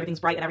 everything is green, everything's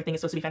bright, and everything is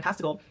supposed to be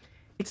fantastical.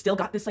 It's still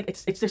got this, like,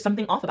 it's there's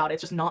something off about it.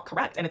 It's just not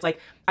correct. And it's like,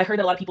 I heard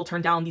that a lot of people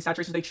turn down these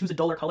saturations. They choose a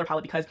duller color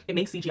palette because it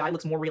makes CGI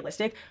looks more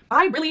realistic.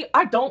 I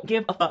don't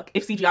give a fuck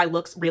if CGI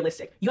looks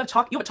realistic. You have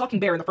a talking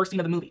bear in the first scene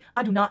of the movie.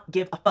 I do not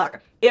give a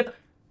fuck if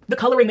the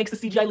coloring makes the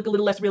CGI look a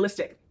little less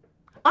realistic.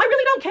 I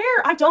really don't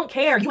care. I don't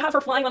care. You have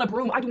her flying on a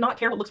broom. I do not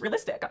care what looks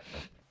realistic.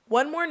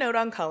 One more note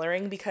on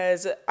coloring,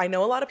 because I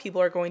know a lot of people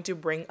are going to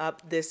bring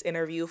up this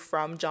interview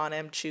from John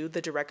M. Chu,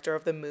 the director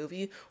of the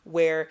movie,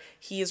 where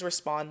he is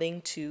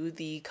responding to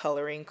the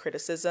coloring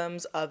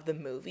criticisms of the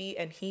movie,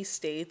 and he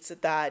states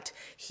that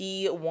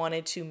he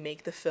wanted to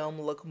make the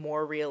film look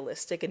more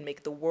realistic and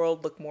make the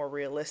world look more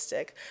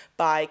realistic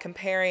by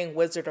comparing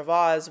Wizard of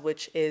Oz,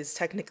 which is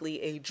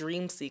technically a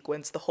dream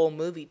sequence. The whole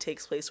movie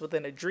takes place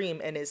within a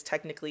dream and is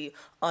technically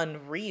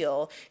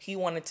unreal. He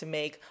wanted to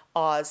make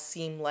Oz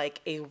seem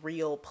like a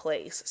real place.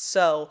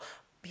 So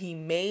he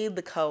made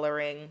the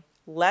coloring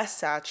less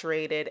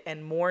saturated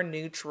and more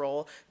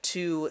neutral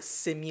to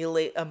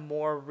simulate a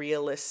more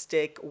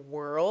realistic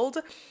world.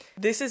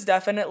 This is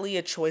definitely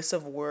a choice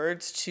of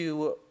words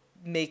to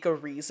make a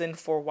reason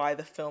for why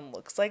the film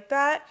looks like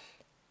that.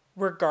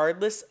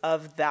 Regardless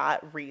of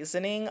that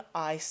reasoning,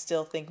 I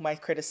still think my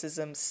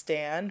criticisms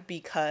stand,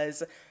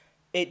 because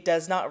it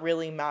does not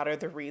really matter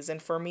the reason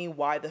for me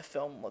why the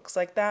film looks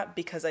like that,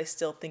 because I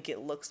still think it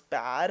looks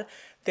bad.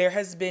 There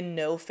has been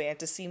no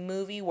fantasy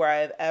movie where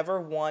I've ever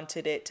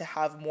wanted it to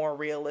have more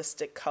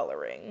realistic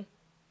coloring.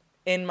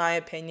 In my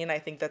opinion, I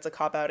think that's a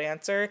cop-out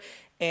answer,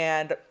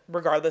 and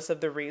regardless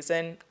of the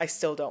reason, I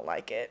still don't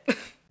like it.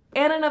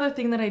 And another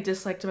thing that I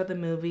disliked about the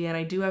movie, and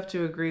I do have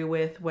to agree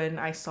with when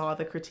I saw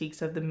the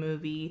critiques of the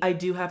movie, I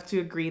do have to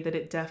agree that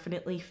it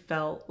definitely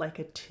felt like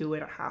a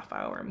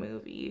 2.5-hour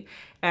movie.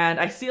 And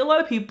I see a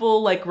lot of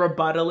people like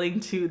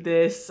rebuttaling to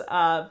this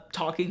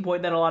talking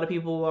point that a lot of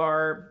people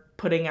are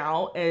putting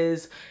out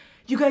is,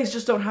 you guys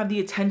just don't have the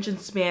attention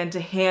span to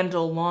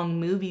handle long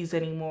movies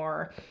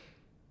anymore.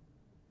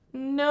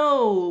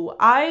 No,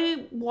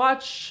 I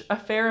watch a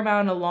fair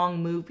amount of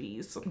long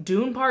movies.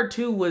 Dune Part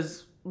 2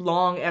 was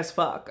long as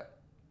fuck.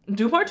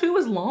 Dune Part 2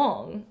 was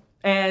long,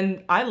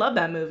 and I love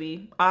that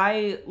movie.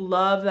 I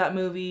love that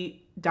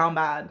movie down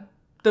bad.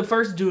 The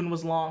first Dune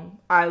was long.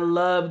 I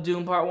love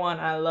Dune Part 1.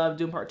 I love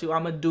Dune Part 2.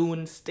 I'm a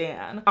Dune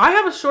stan. I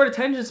have a short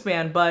attention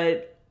span,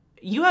 but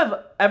you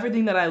have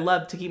everything that I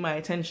love to keep my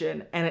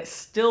attention, and it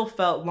still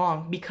felt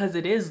long because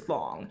it is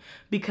long.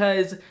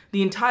 Because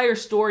the entire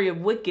story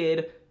of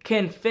Wicked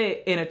can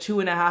fit in a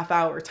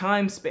 2.5-hour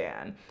time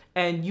span.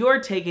 And you're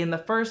taking the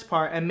first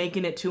part and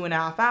making it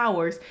 2.5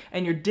 hours,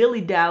 and you're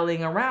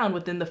dilly-dallying around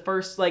within the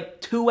first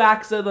like 2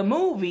 acts of the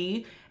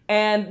movie.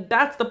 And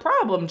that's the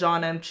problem,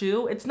 John M.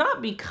 Chu. It's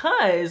not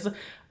because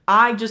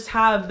I just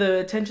have the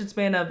attention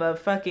span of a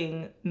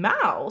fucking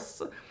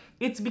mouse.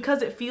 It's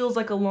because it feels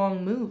like a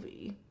long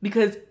movie.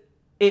 Because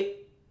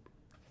it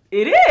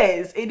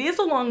is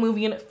a long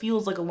movie, and it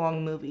feels like a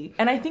long movie.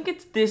 And I think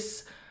it's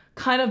this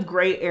kind of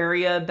gray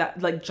area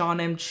that like John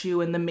M.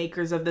 Chu and the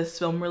makers of this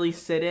film really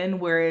sit in,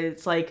 where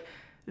it's like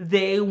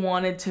they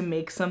wanted to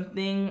make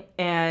something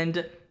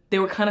and they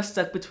were kind of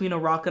stuck between a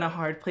rock and a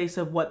hard place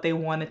of what they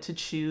wanted to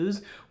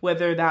choose,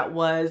 whether that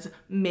was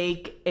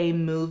make a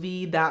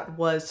movie that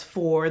was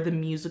for the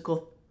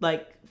musical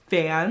like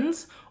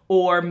fans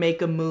or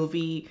make a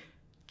movie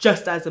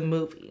just as a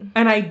movie.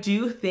 And I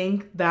do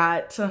think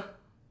that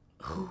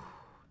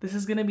this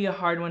is gonna be a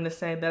hard one to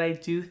say, that I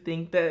do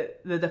think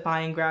that the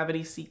Defying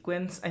Gravity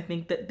sequence, I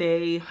think that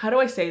they, how do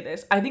I say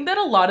this? I think that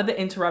a lot of the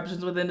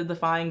interruptions within the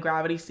Defying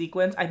Gravity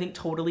sequence, I think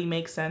totally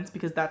makes sense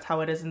because that's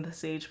how it is in the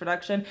stage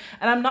production.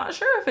 And I'm not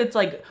sure if it's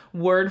like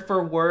word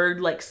for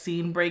word, like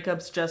scene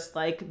breakups, just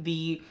like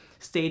the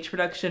stage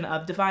production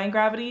of Defying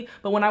Gravity.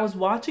 But when I was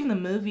watching the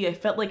movie, I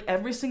felt like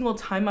every single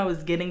time I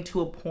was getting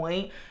to a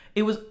point,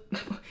 it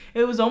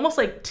was almost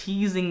like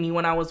teasing me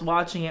when I was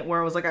watching it,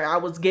 where I was like, I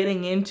was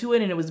getting into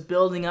it and it was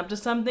building up to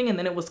something, and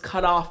then it was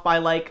cut off by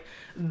like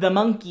the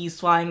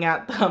monkeys flying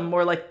at them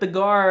or like the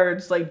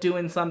guards like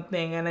doing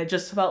something. And it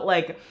just felt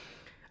like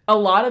a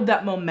lot of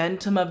that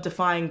momentum of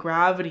Defying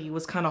Gravity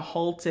was kind of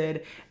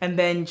halted. And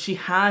then she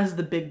has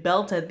the big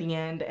belt at the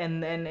end,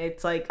 and then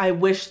it's like, I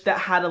wish that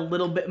had a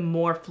little bit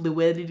more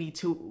fluidity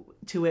to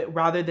it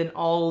rather than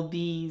all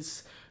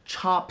these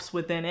chops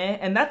within it.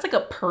 And that's like a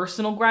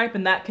personal gripe,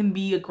 and that can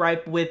be a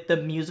gripe with the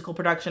musical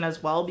production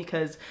as well,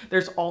 because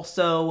there's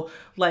also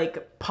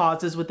like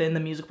pauses within the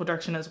musical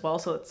production as well,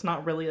 so it's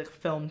not really like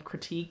film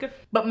critique.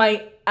 But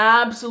my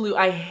absolute,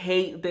 I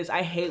hate this,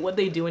 I hate what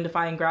they do in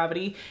Defying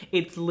Gravity.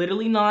 It's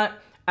literally not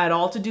at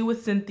all to do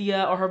with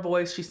Cynthia or her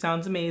voice. She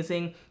sounds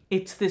amazing.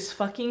 It's this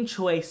fucking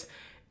choice.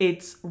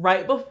 It's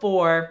right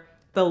before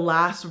the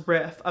last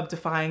riff of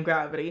Defying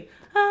Gravity.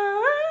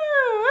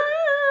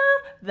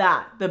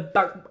 That, the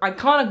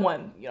iconic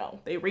one, you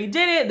know, they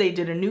redid it, they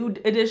did a new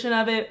edition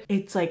of it.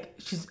 It's like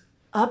she's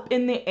up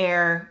in the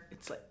air.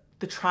 It's like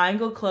the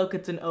triangle cloak.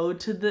 It's an ode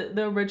to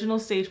the original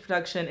stage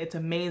production. It's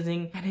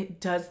amazing. And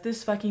it does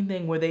this fucking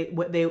thing where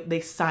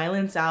they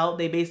silence out,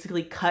 they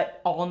basically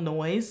cut all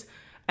noise,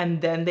 and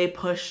then they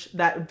push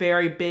that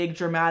very big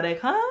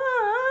dramatic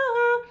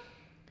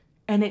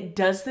and it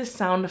does this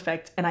sound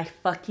effect, and I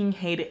fucking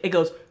hate it. It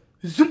goes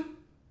zoom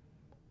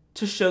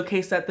to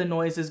showcase that the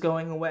noise is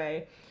going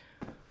away.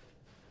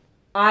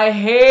 I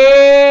hated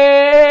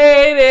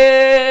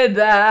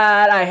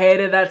that. I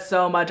hated that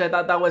so much. I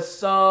thought that was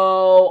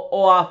so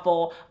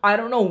awful. I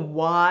don't know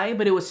why,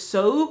 but it was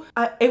so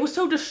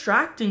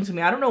distracting to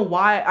me. I don't know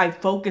why I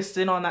focused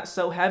in on that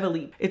so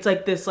heavily. It's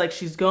like this, like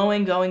she's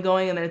going, and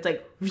then it's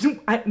like,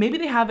 maybe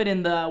they have it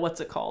in the,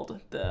 what's it called?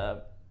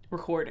 The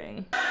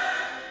recording.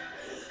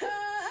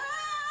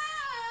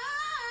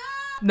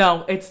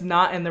 No, it's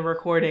not in the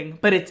recording,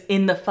 but it's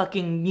in the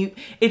fucking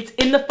it's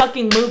in the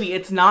fucking movie.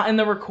 It's not in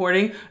the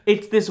recording.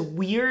 It's this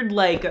weird,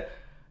 like,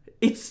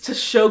 it's to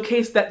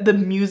showcase that the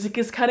music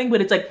is cutting,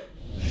 but it's like,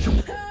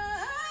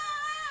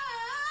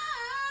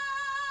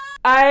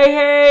 I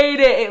hate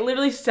it. It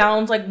literally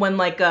sounds like when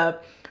like a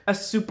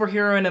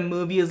superhero in a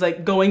movie is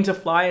like going to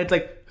fly. It's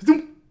like,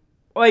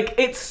 like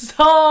it's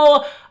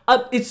so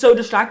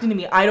distracting to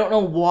me. I don't know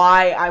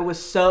why I was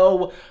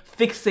so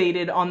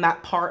fixated on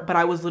that part, but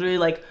I was literally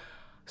like,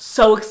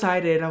 so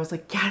excited. I was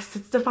like, yes,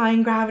 it's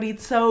Defying Gravity.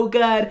 It's so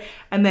good.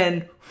 And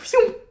then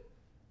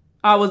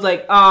I was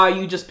like,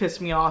 you just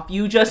pissed me off.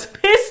 You just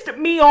pissed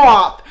me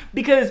off,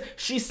 because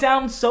she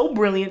sounds so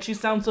brilliant. She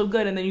sounds so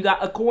good. And then you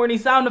got a corny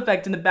sound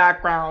effect in the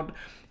background.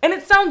 And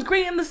it sounds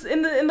great in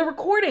the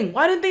recording.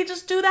 Why didn't they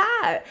just do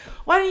that?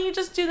 Why didn't you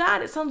just do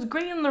that? It sounds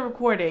great in the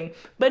recording.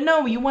 But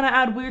no, you want to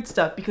add weird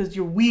stuff because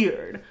you're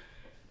weird.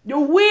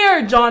 You're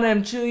weird, John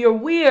M. Chu, you're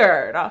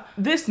weird.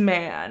 This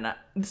man,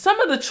 some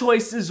of the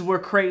choices were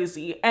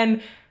crazy,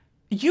 and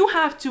you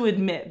have to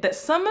admit that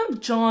some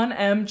of John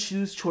M.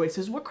 Chu's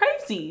choices were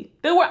crazy.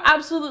 They were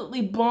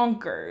absolutely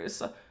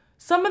bonkers.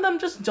 Some of them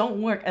just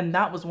don't work, and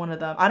that was one of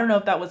them. I don't know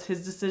if that was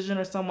his decision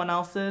or someone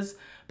else's,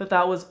 but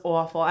that was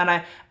awful. And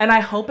I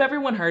hope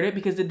everyone heard it,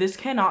 because this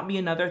cannot be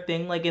another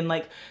thing like in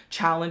like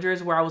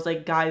Challengers where I was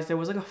like, guys, there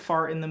was like a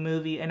fart in the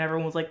movie, and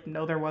everyone was like,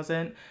 no, there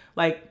wasn't.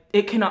 Like,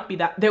 it cannot be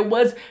that. There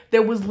was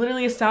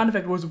literally a sound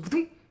effect. It was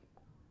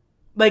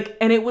like,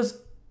 and it was,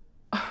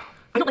 I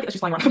don't like it that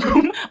she's flying around the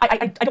room.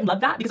 I don't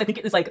love that, because I think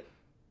it is like,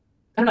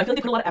 I don't know, I feel like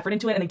they put a lot of effort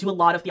into it, and they do a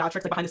lot of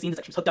theatrics like behind the scenes.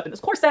 Like she's hooked up in this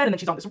corset, and then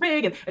she's on this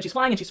rig, and she's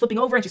flying, and she's flipping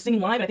over, and she's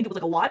singing live, and I think it was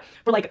like a lot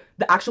for like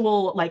the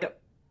actual like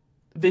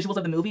visuals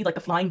of the movie. Like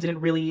the flying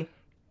didn't really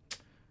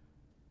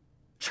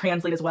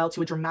translate as well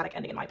to a dramatic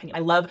ending, in my opinion.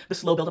 I love the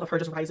slow buildup of her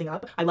just rising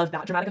up. I love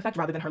that dramatic effect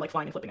rather than her like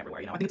flying and flipping everywhere,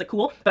 you know. I think it's like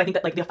cool, but I think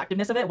that like the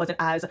effectiveness of it wasn't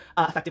as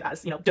effective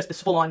as, you know, just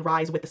this full-on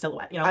rise with the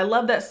silhouette, you know. I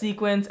love that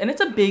sequence, and it's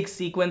a big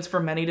sequence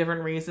for many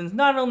different reasons.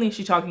 Not only is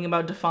she talking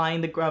about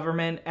defying the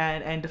government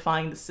and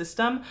defying the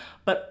system,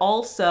 but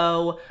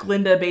also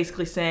Glinda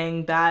basically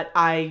saying that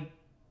I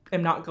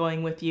am not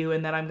going with you,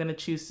 and that I'm going to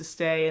choose to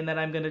stay, and that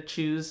I'm going to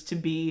choose to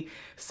be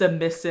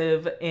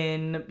submissive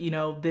in, you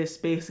know, this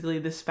basically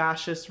this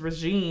fascist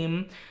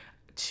regime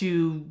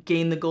to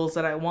gain the goals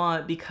that I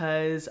want,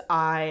 because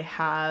I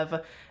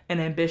have an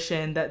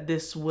ambition that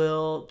this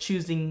will,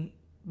 choosing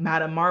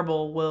Madame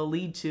Marble will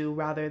lead to,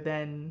 rather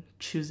than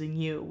choosing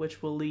you,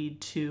 which will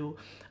lead to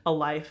a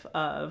life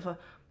of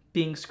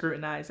being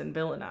scrutinized and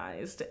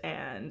villainized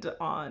and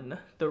on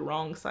the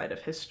wrong side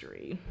of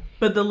history.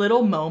 But the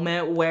little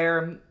moment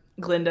where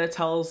Glinda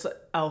tells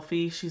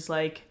Elfie, she's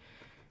like,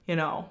 you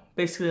know,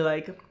 basically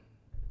like,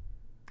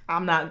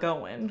 I'm not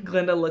going.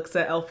 Glinda looks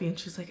at Elfie and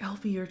she's like,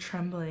 Elfie, you're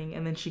trembling.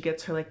 And then she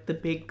gets her like the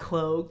big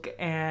cloak,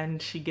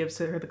 and she gives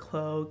her the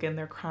cloak, and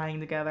they're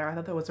crying together. I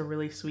thought that was a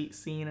really sweet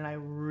scene, and I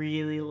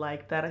really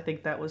liked that. I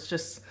think that was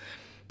just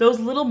those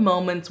little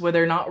moments where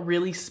they're not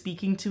really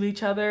speaking to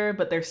each other,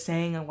 but they're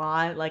saying a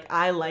lot. Like,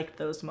 I like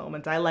those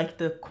moments. I like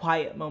the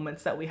quiet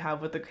moments that we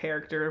have with the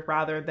character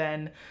rather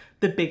than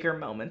the bigger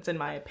moments, in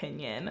my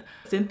opinion.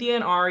 Cynthia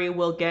and Ari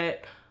will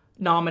get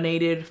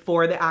nominated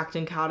for the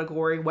acting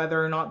category,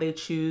 whether or not they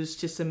choose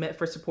to submit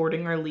for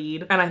supporting or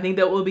lead. And I think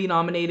that will be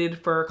nominated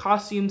for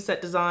costume,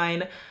 set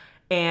design,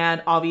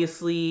 and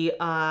obviously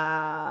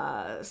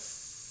sound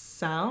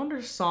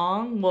or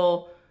song.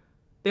 Well,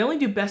 they only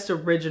do best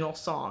original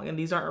song, and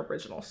these aren't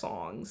original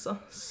songs.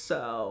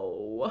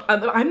 So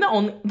I'm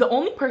the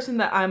only person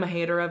that I'm a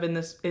hater of in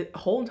this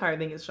whole entire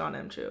thing is John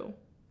M. Chu.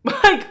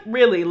 Like,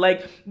 really,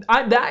 like,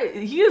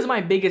 he is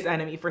my biggest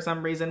enemy for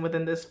some reason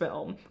within this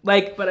film.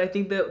 Like, but I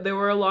think that there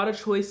were a lot of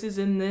choices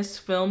in this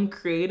film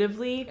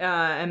creatively,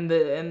 and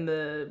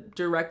the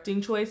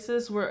directing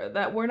choices were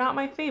not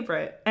my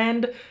favorite.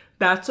 And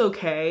that's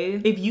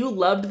okay. If you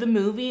loved the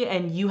movie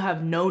and you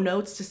have no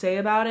notes to say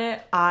about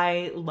it,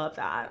 I love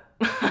that.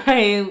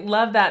 I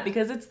love that,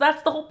 because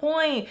that's the whole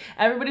point.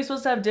 Everybody's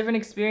supposed to have different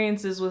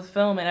experiences with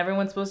film, and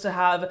everyone's supposed to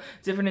have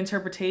different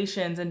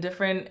interpretations and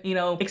different, you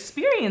know,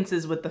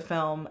 experiences with the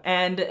film.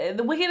 And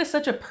The Wicked is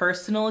such a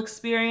personal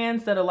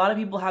experience that a lot of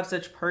people have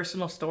such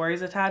personal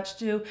stories attached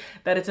to,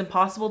 that it's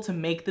impossible to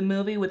make the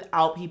movie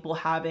without people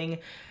having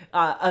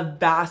a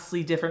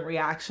vastly different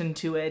reaction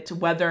to it,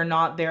 whether or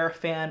not they're a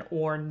fan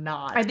or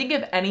not. I think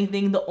if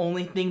anything, the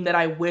only thing that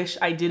I wish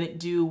I didn't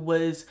do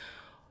was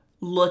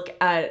look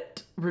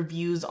at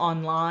reviews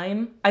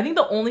online. I think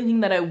the only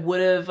thing that I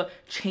would have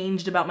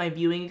changed about my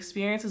viewing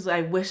experience is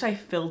I wish I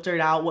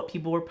filtered out what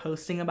people were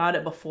posting about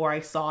it before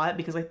I saw it,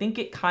 because I think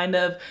it kind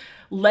of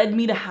led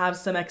me to have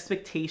some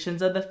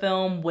expectations of the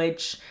film,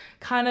 which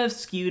kind of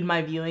skewed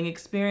my viewing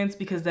experience,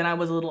 because then I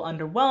was a little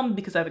underwhelmed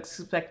because I was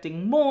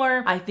expecting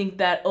more. I think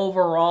that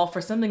overall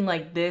for something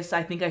like this,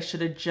 I think I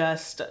should have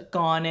just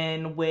gone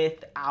in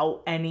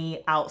without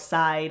any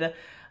outside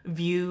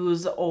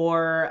views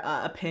or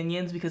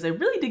opinions, because I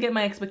really did get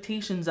my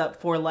expectations up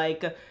for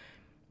like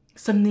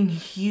something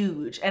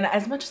huge. And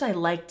as much as I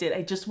liked it,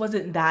 it just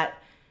wasn't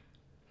that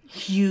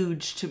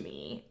huge to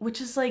me, which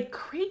is like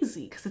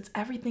crazy because it's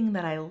everything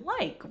that I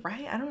like,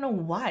 right? I don't know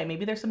why.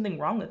 Maybe there's something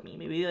wrong with me.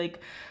 Maybe like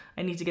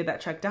I need to get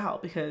that checked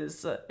out,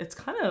 because it's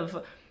kind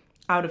of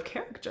out of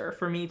character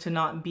for me to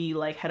not be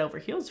like head over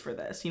heels for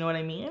this. You know what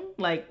I mean?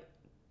 Like,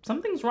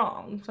 something's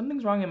wrong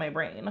in my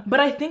brain. But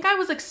I think I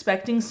was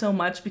expecting so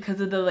much because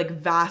of the like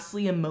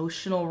vastly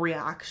emotional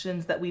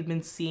reactions that we've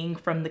been seeing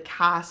from the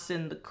cast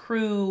and the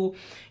crew.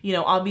 You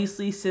know,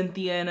 obviously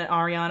Cynthia and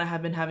Ariana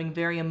have been having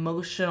very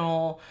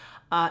emotional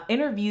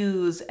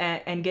interviews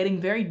and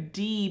getting very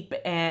deep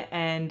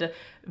and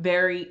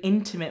very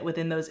intimate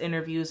within those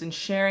interviews, and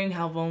sharing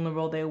how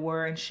vulnerable they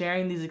were, and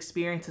sharing these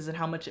experiences and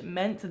how much it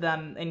meant to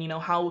them, and you know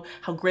how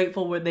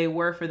grateful they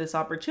were for this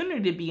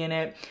opportunity to be in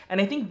it.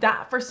 And I think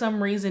that for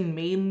some reason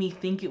made me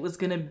think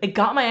it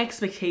got my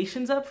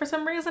expectations up for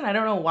some reason. I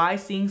don't know why,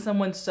 seeing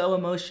someone so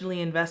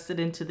emotionally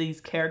invested into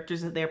these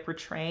characters that they're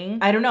portraying.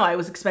 I don't know, I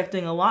was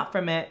expecting a lot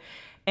from it.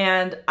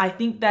 And I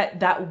think that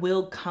that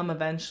will come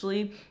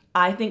eventually.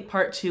 I think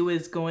part 2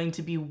 is going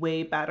to be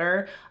way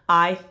better.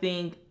 I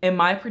think, in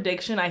my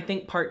prediction, I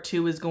think part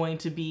 2 is going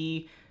to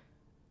be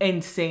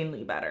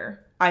insanely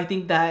better. I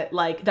think that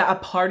like that a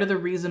part of the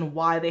reason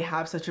why they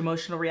have such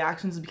emotional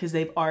reactions is because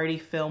they've already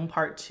filmed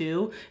part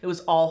 2. It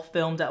was all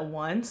filmed at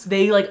once.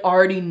 They like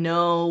already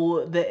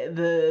know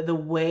the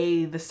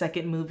way the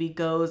second movie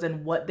goes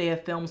and what they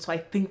have filmed. So I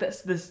think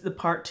that the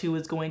part 2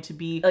 is going to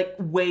be like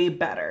way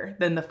better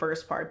than the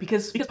first part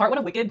because part 1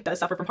 of Wicked does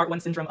suffer from part 1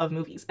 syndrome of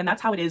movies, and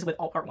that's how it is with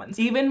all part 1s.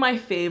 Even my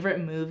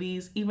favorite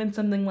movies, even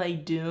something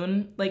like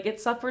Dune, like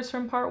it suffers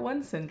from part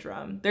 1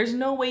 syndrome. There's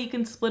no way you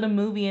can split a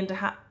movie into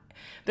half.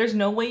 There's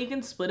no way you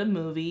can split a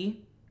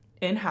movie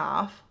in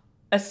half,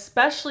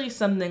 especially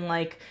something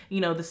like, you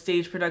know, the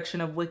stage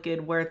production of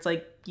Wicked, where it's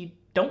like you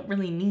don't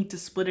really need to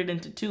split it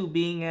into 2,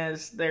 being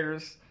as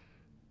the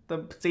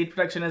stage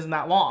production isn't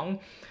that long.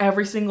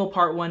 Every single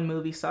part 1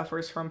 movie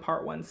suffers from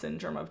part 1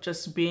 syndrome of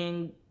just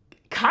being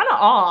kind of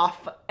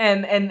off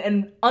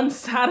and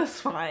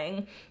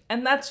unsatisfying.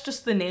 And that's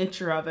just the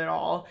nature of it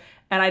all.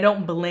 And I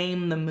don't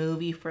blame the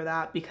movie for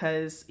that,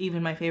 because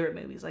even my favorite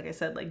movies, like I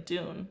said, like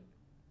Dune,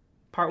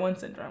 part 1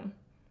 syndrome.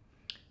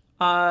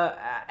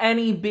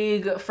 Any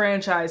big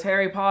franchise,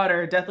 Harry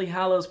Potter, Deathly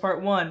Hallows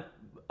part 1,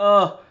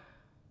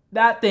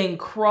 that thing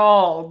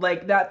crawled.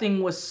 Like, that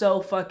thing was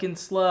so fucking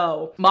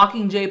slow.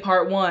 Mockingjay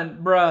part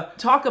 1, bruh.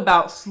 Talk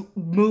about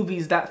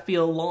movies that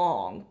feel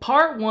long.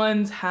 Part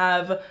 1s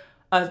have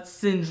a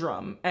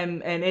syndrome,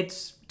 and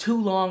it's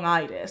too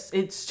long-itis.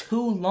 It's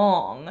too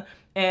long,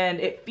 and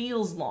it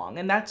feels long,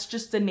 and that's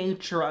just the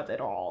nature of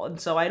it all.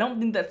 And so I don't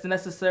think that's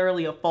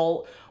necessarily a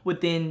fault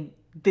within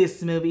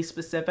this movie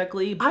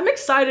specifically. I'm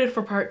excited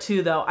for part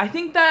 2 though. I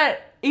think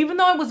that even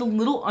though I was a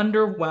little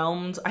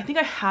underwhelmed, I think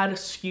I had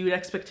skewed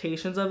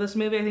expectations of this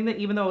movie. I think that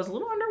even though I was a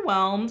little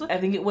underwhelmed, I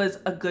think it was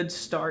a good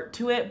start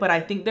to it, but I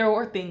think there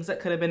were things that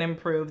could have been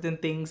improved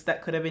and things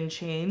that could have been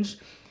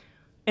changed.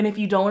 And if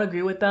you don't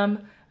agree with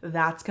them,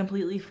 that's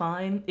completely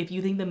fine. If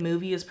you think the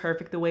movie is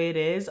perfect the way it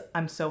is,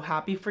 I'm so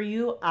happy for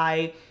you.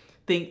 I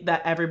think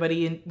that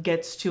everybody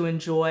gets to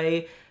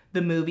enjoy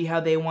the movie how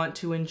they want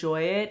to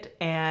enjoy it,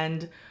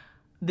 and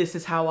this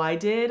is how I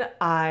did.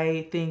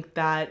 I think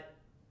that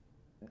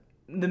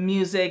the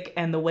music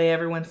and the way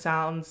everyone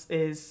sounds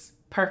is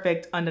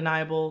perfect,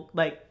 undeniable,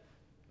 like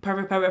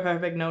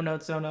perfect, no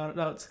notes.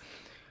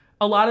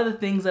 A lot of the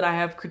things that I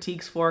have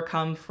critiques for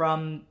come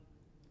from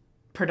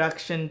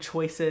production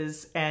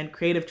choices and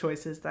creative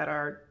choices that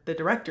are the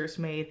directors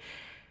made.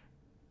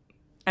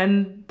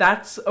 And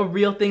that's a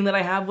real thing that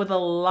I have with a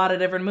lot of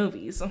different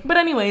movies. But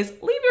anyways,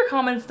 leave your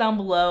comments down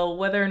below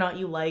whether or not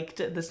you liked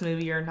this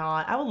movie or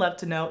not. I would love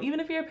to know, even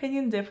if your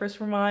opinion differs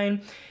from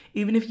mine,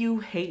 even if you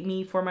hate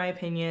me for my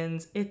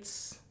opinions.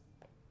 It's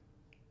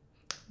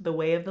the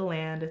way of the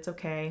land. It's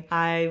okay.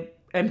 I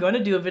am going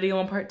to do a video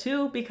on part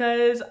 2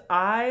 because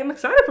I'm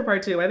excited for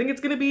part 2. I think it's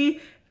going to be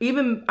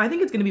better. I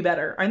think it's gonna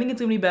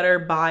be better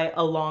by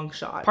a long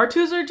shot. Part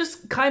 2s are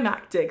just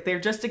climactic. They're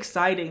just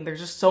exciting. There's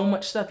just so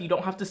much stuff. You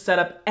don't have to set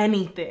up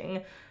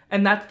anything.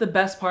 And that's the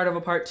best part of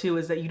a part 2,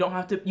 is that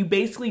you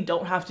basically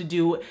don't have to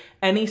do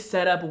any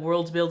setup,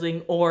 world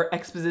building, or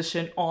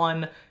exposition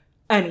on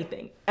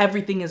anything.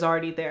 Everything is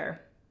already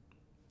there.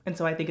 And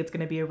so I think it's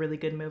gonna be a really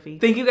good movie.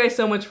 Thank you guys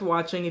so much for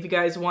watching. If you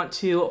guys want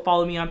to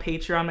follow me on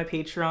Patreon, my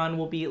Patreon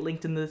will be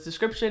linked in the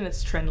description.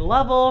 It's Trin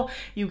Lovell.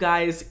 You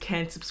guys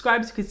can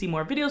subscribe so you can see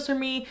more videos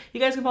from me. You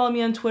guys can follow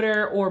me on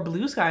Twitter or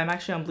Blue Sky. I'm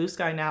actually on Blue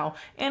Sky now,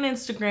 and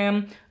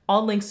Instagram.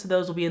 All links to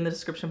those will be in the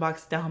description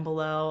box down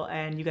below,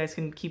 and you guys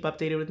can keep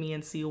updated with me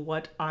and see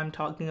what I'm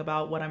talking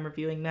about, what I'm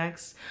reviewing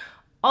next.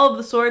 All of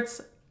the sorts,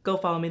 go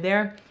follow me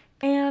there.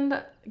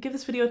 And give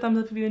this video a thumbs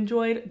up if you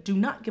enjoyed. Do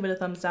not give it a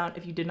thumbs down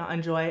if you did not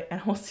enjoy.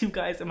 And I'll see you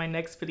guys in my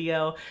next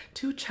video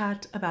to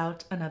chat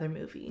about another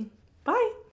movie. Bye!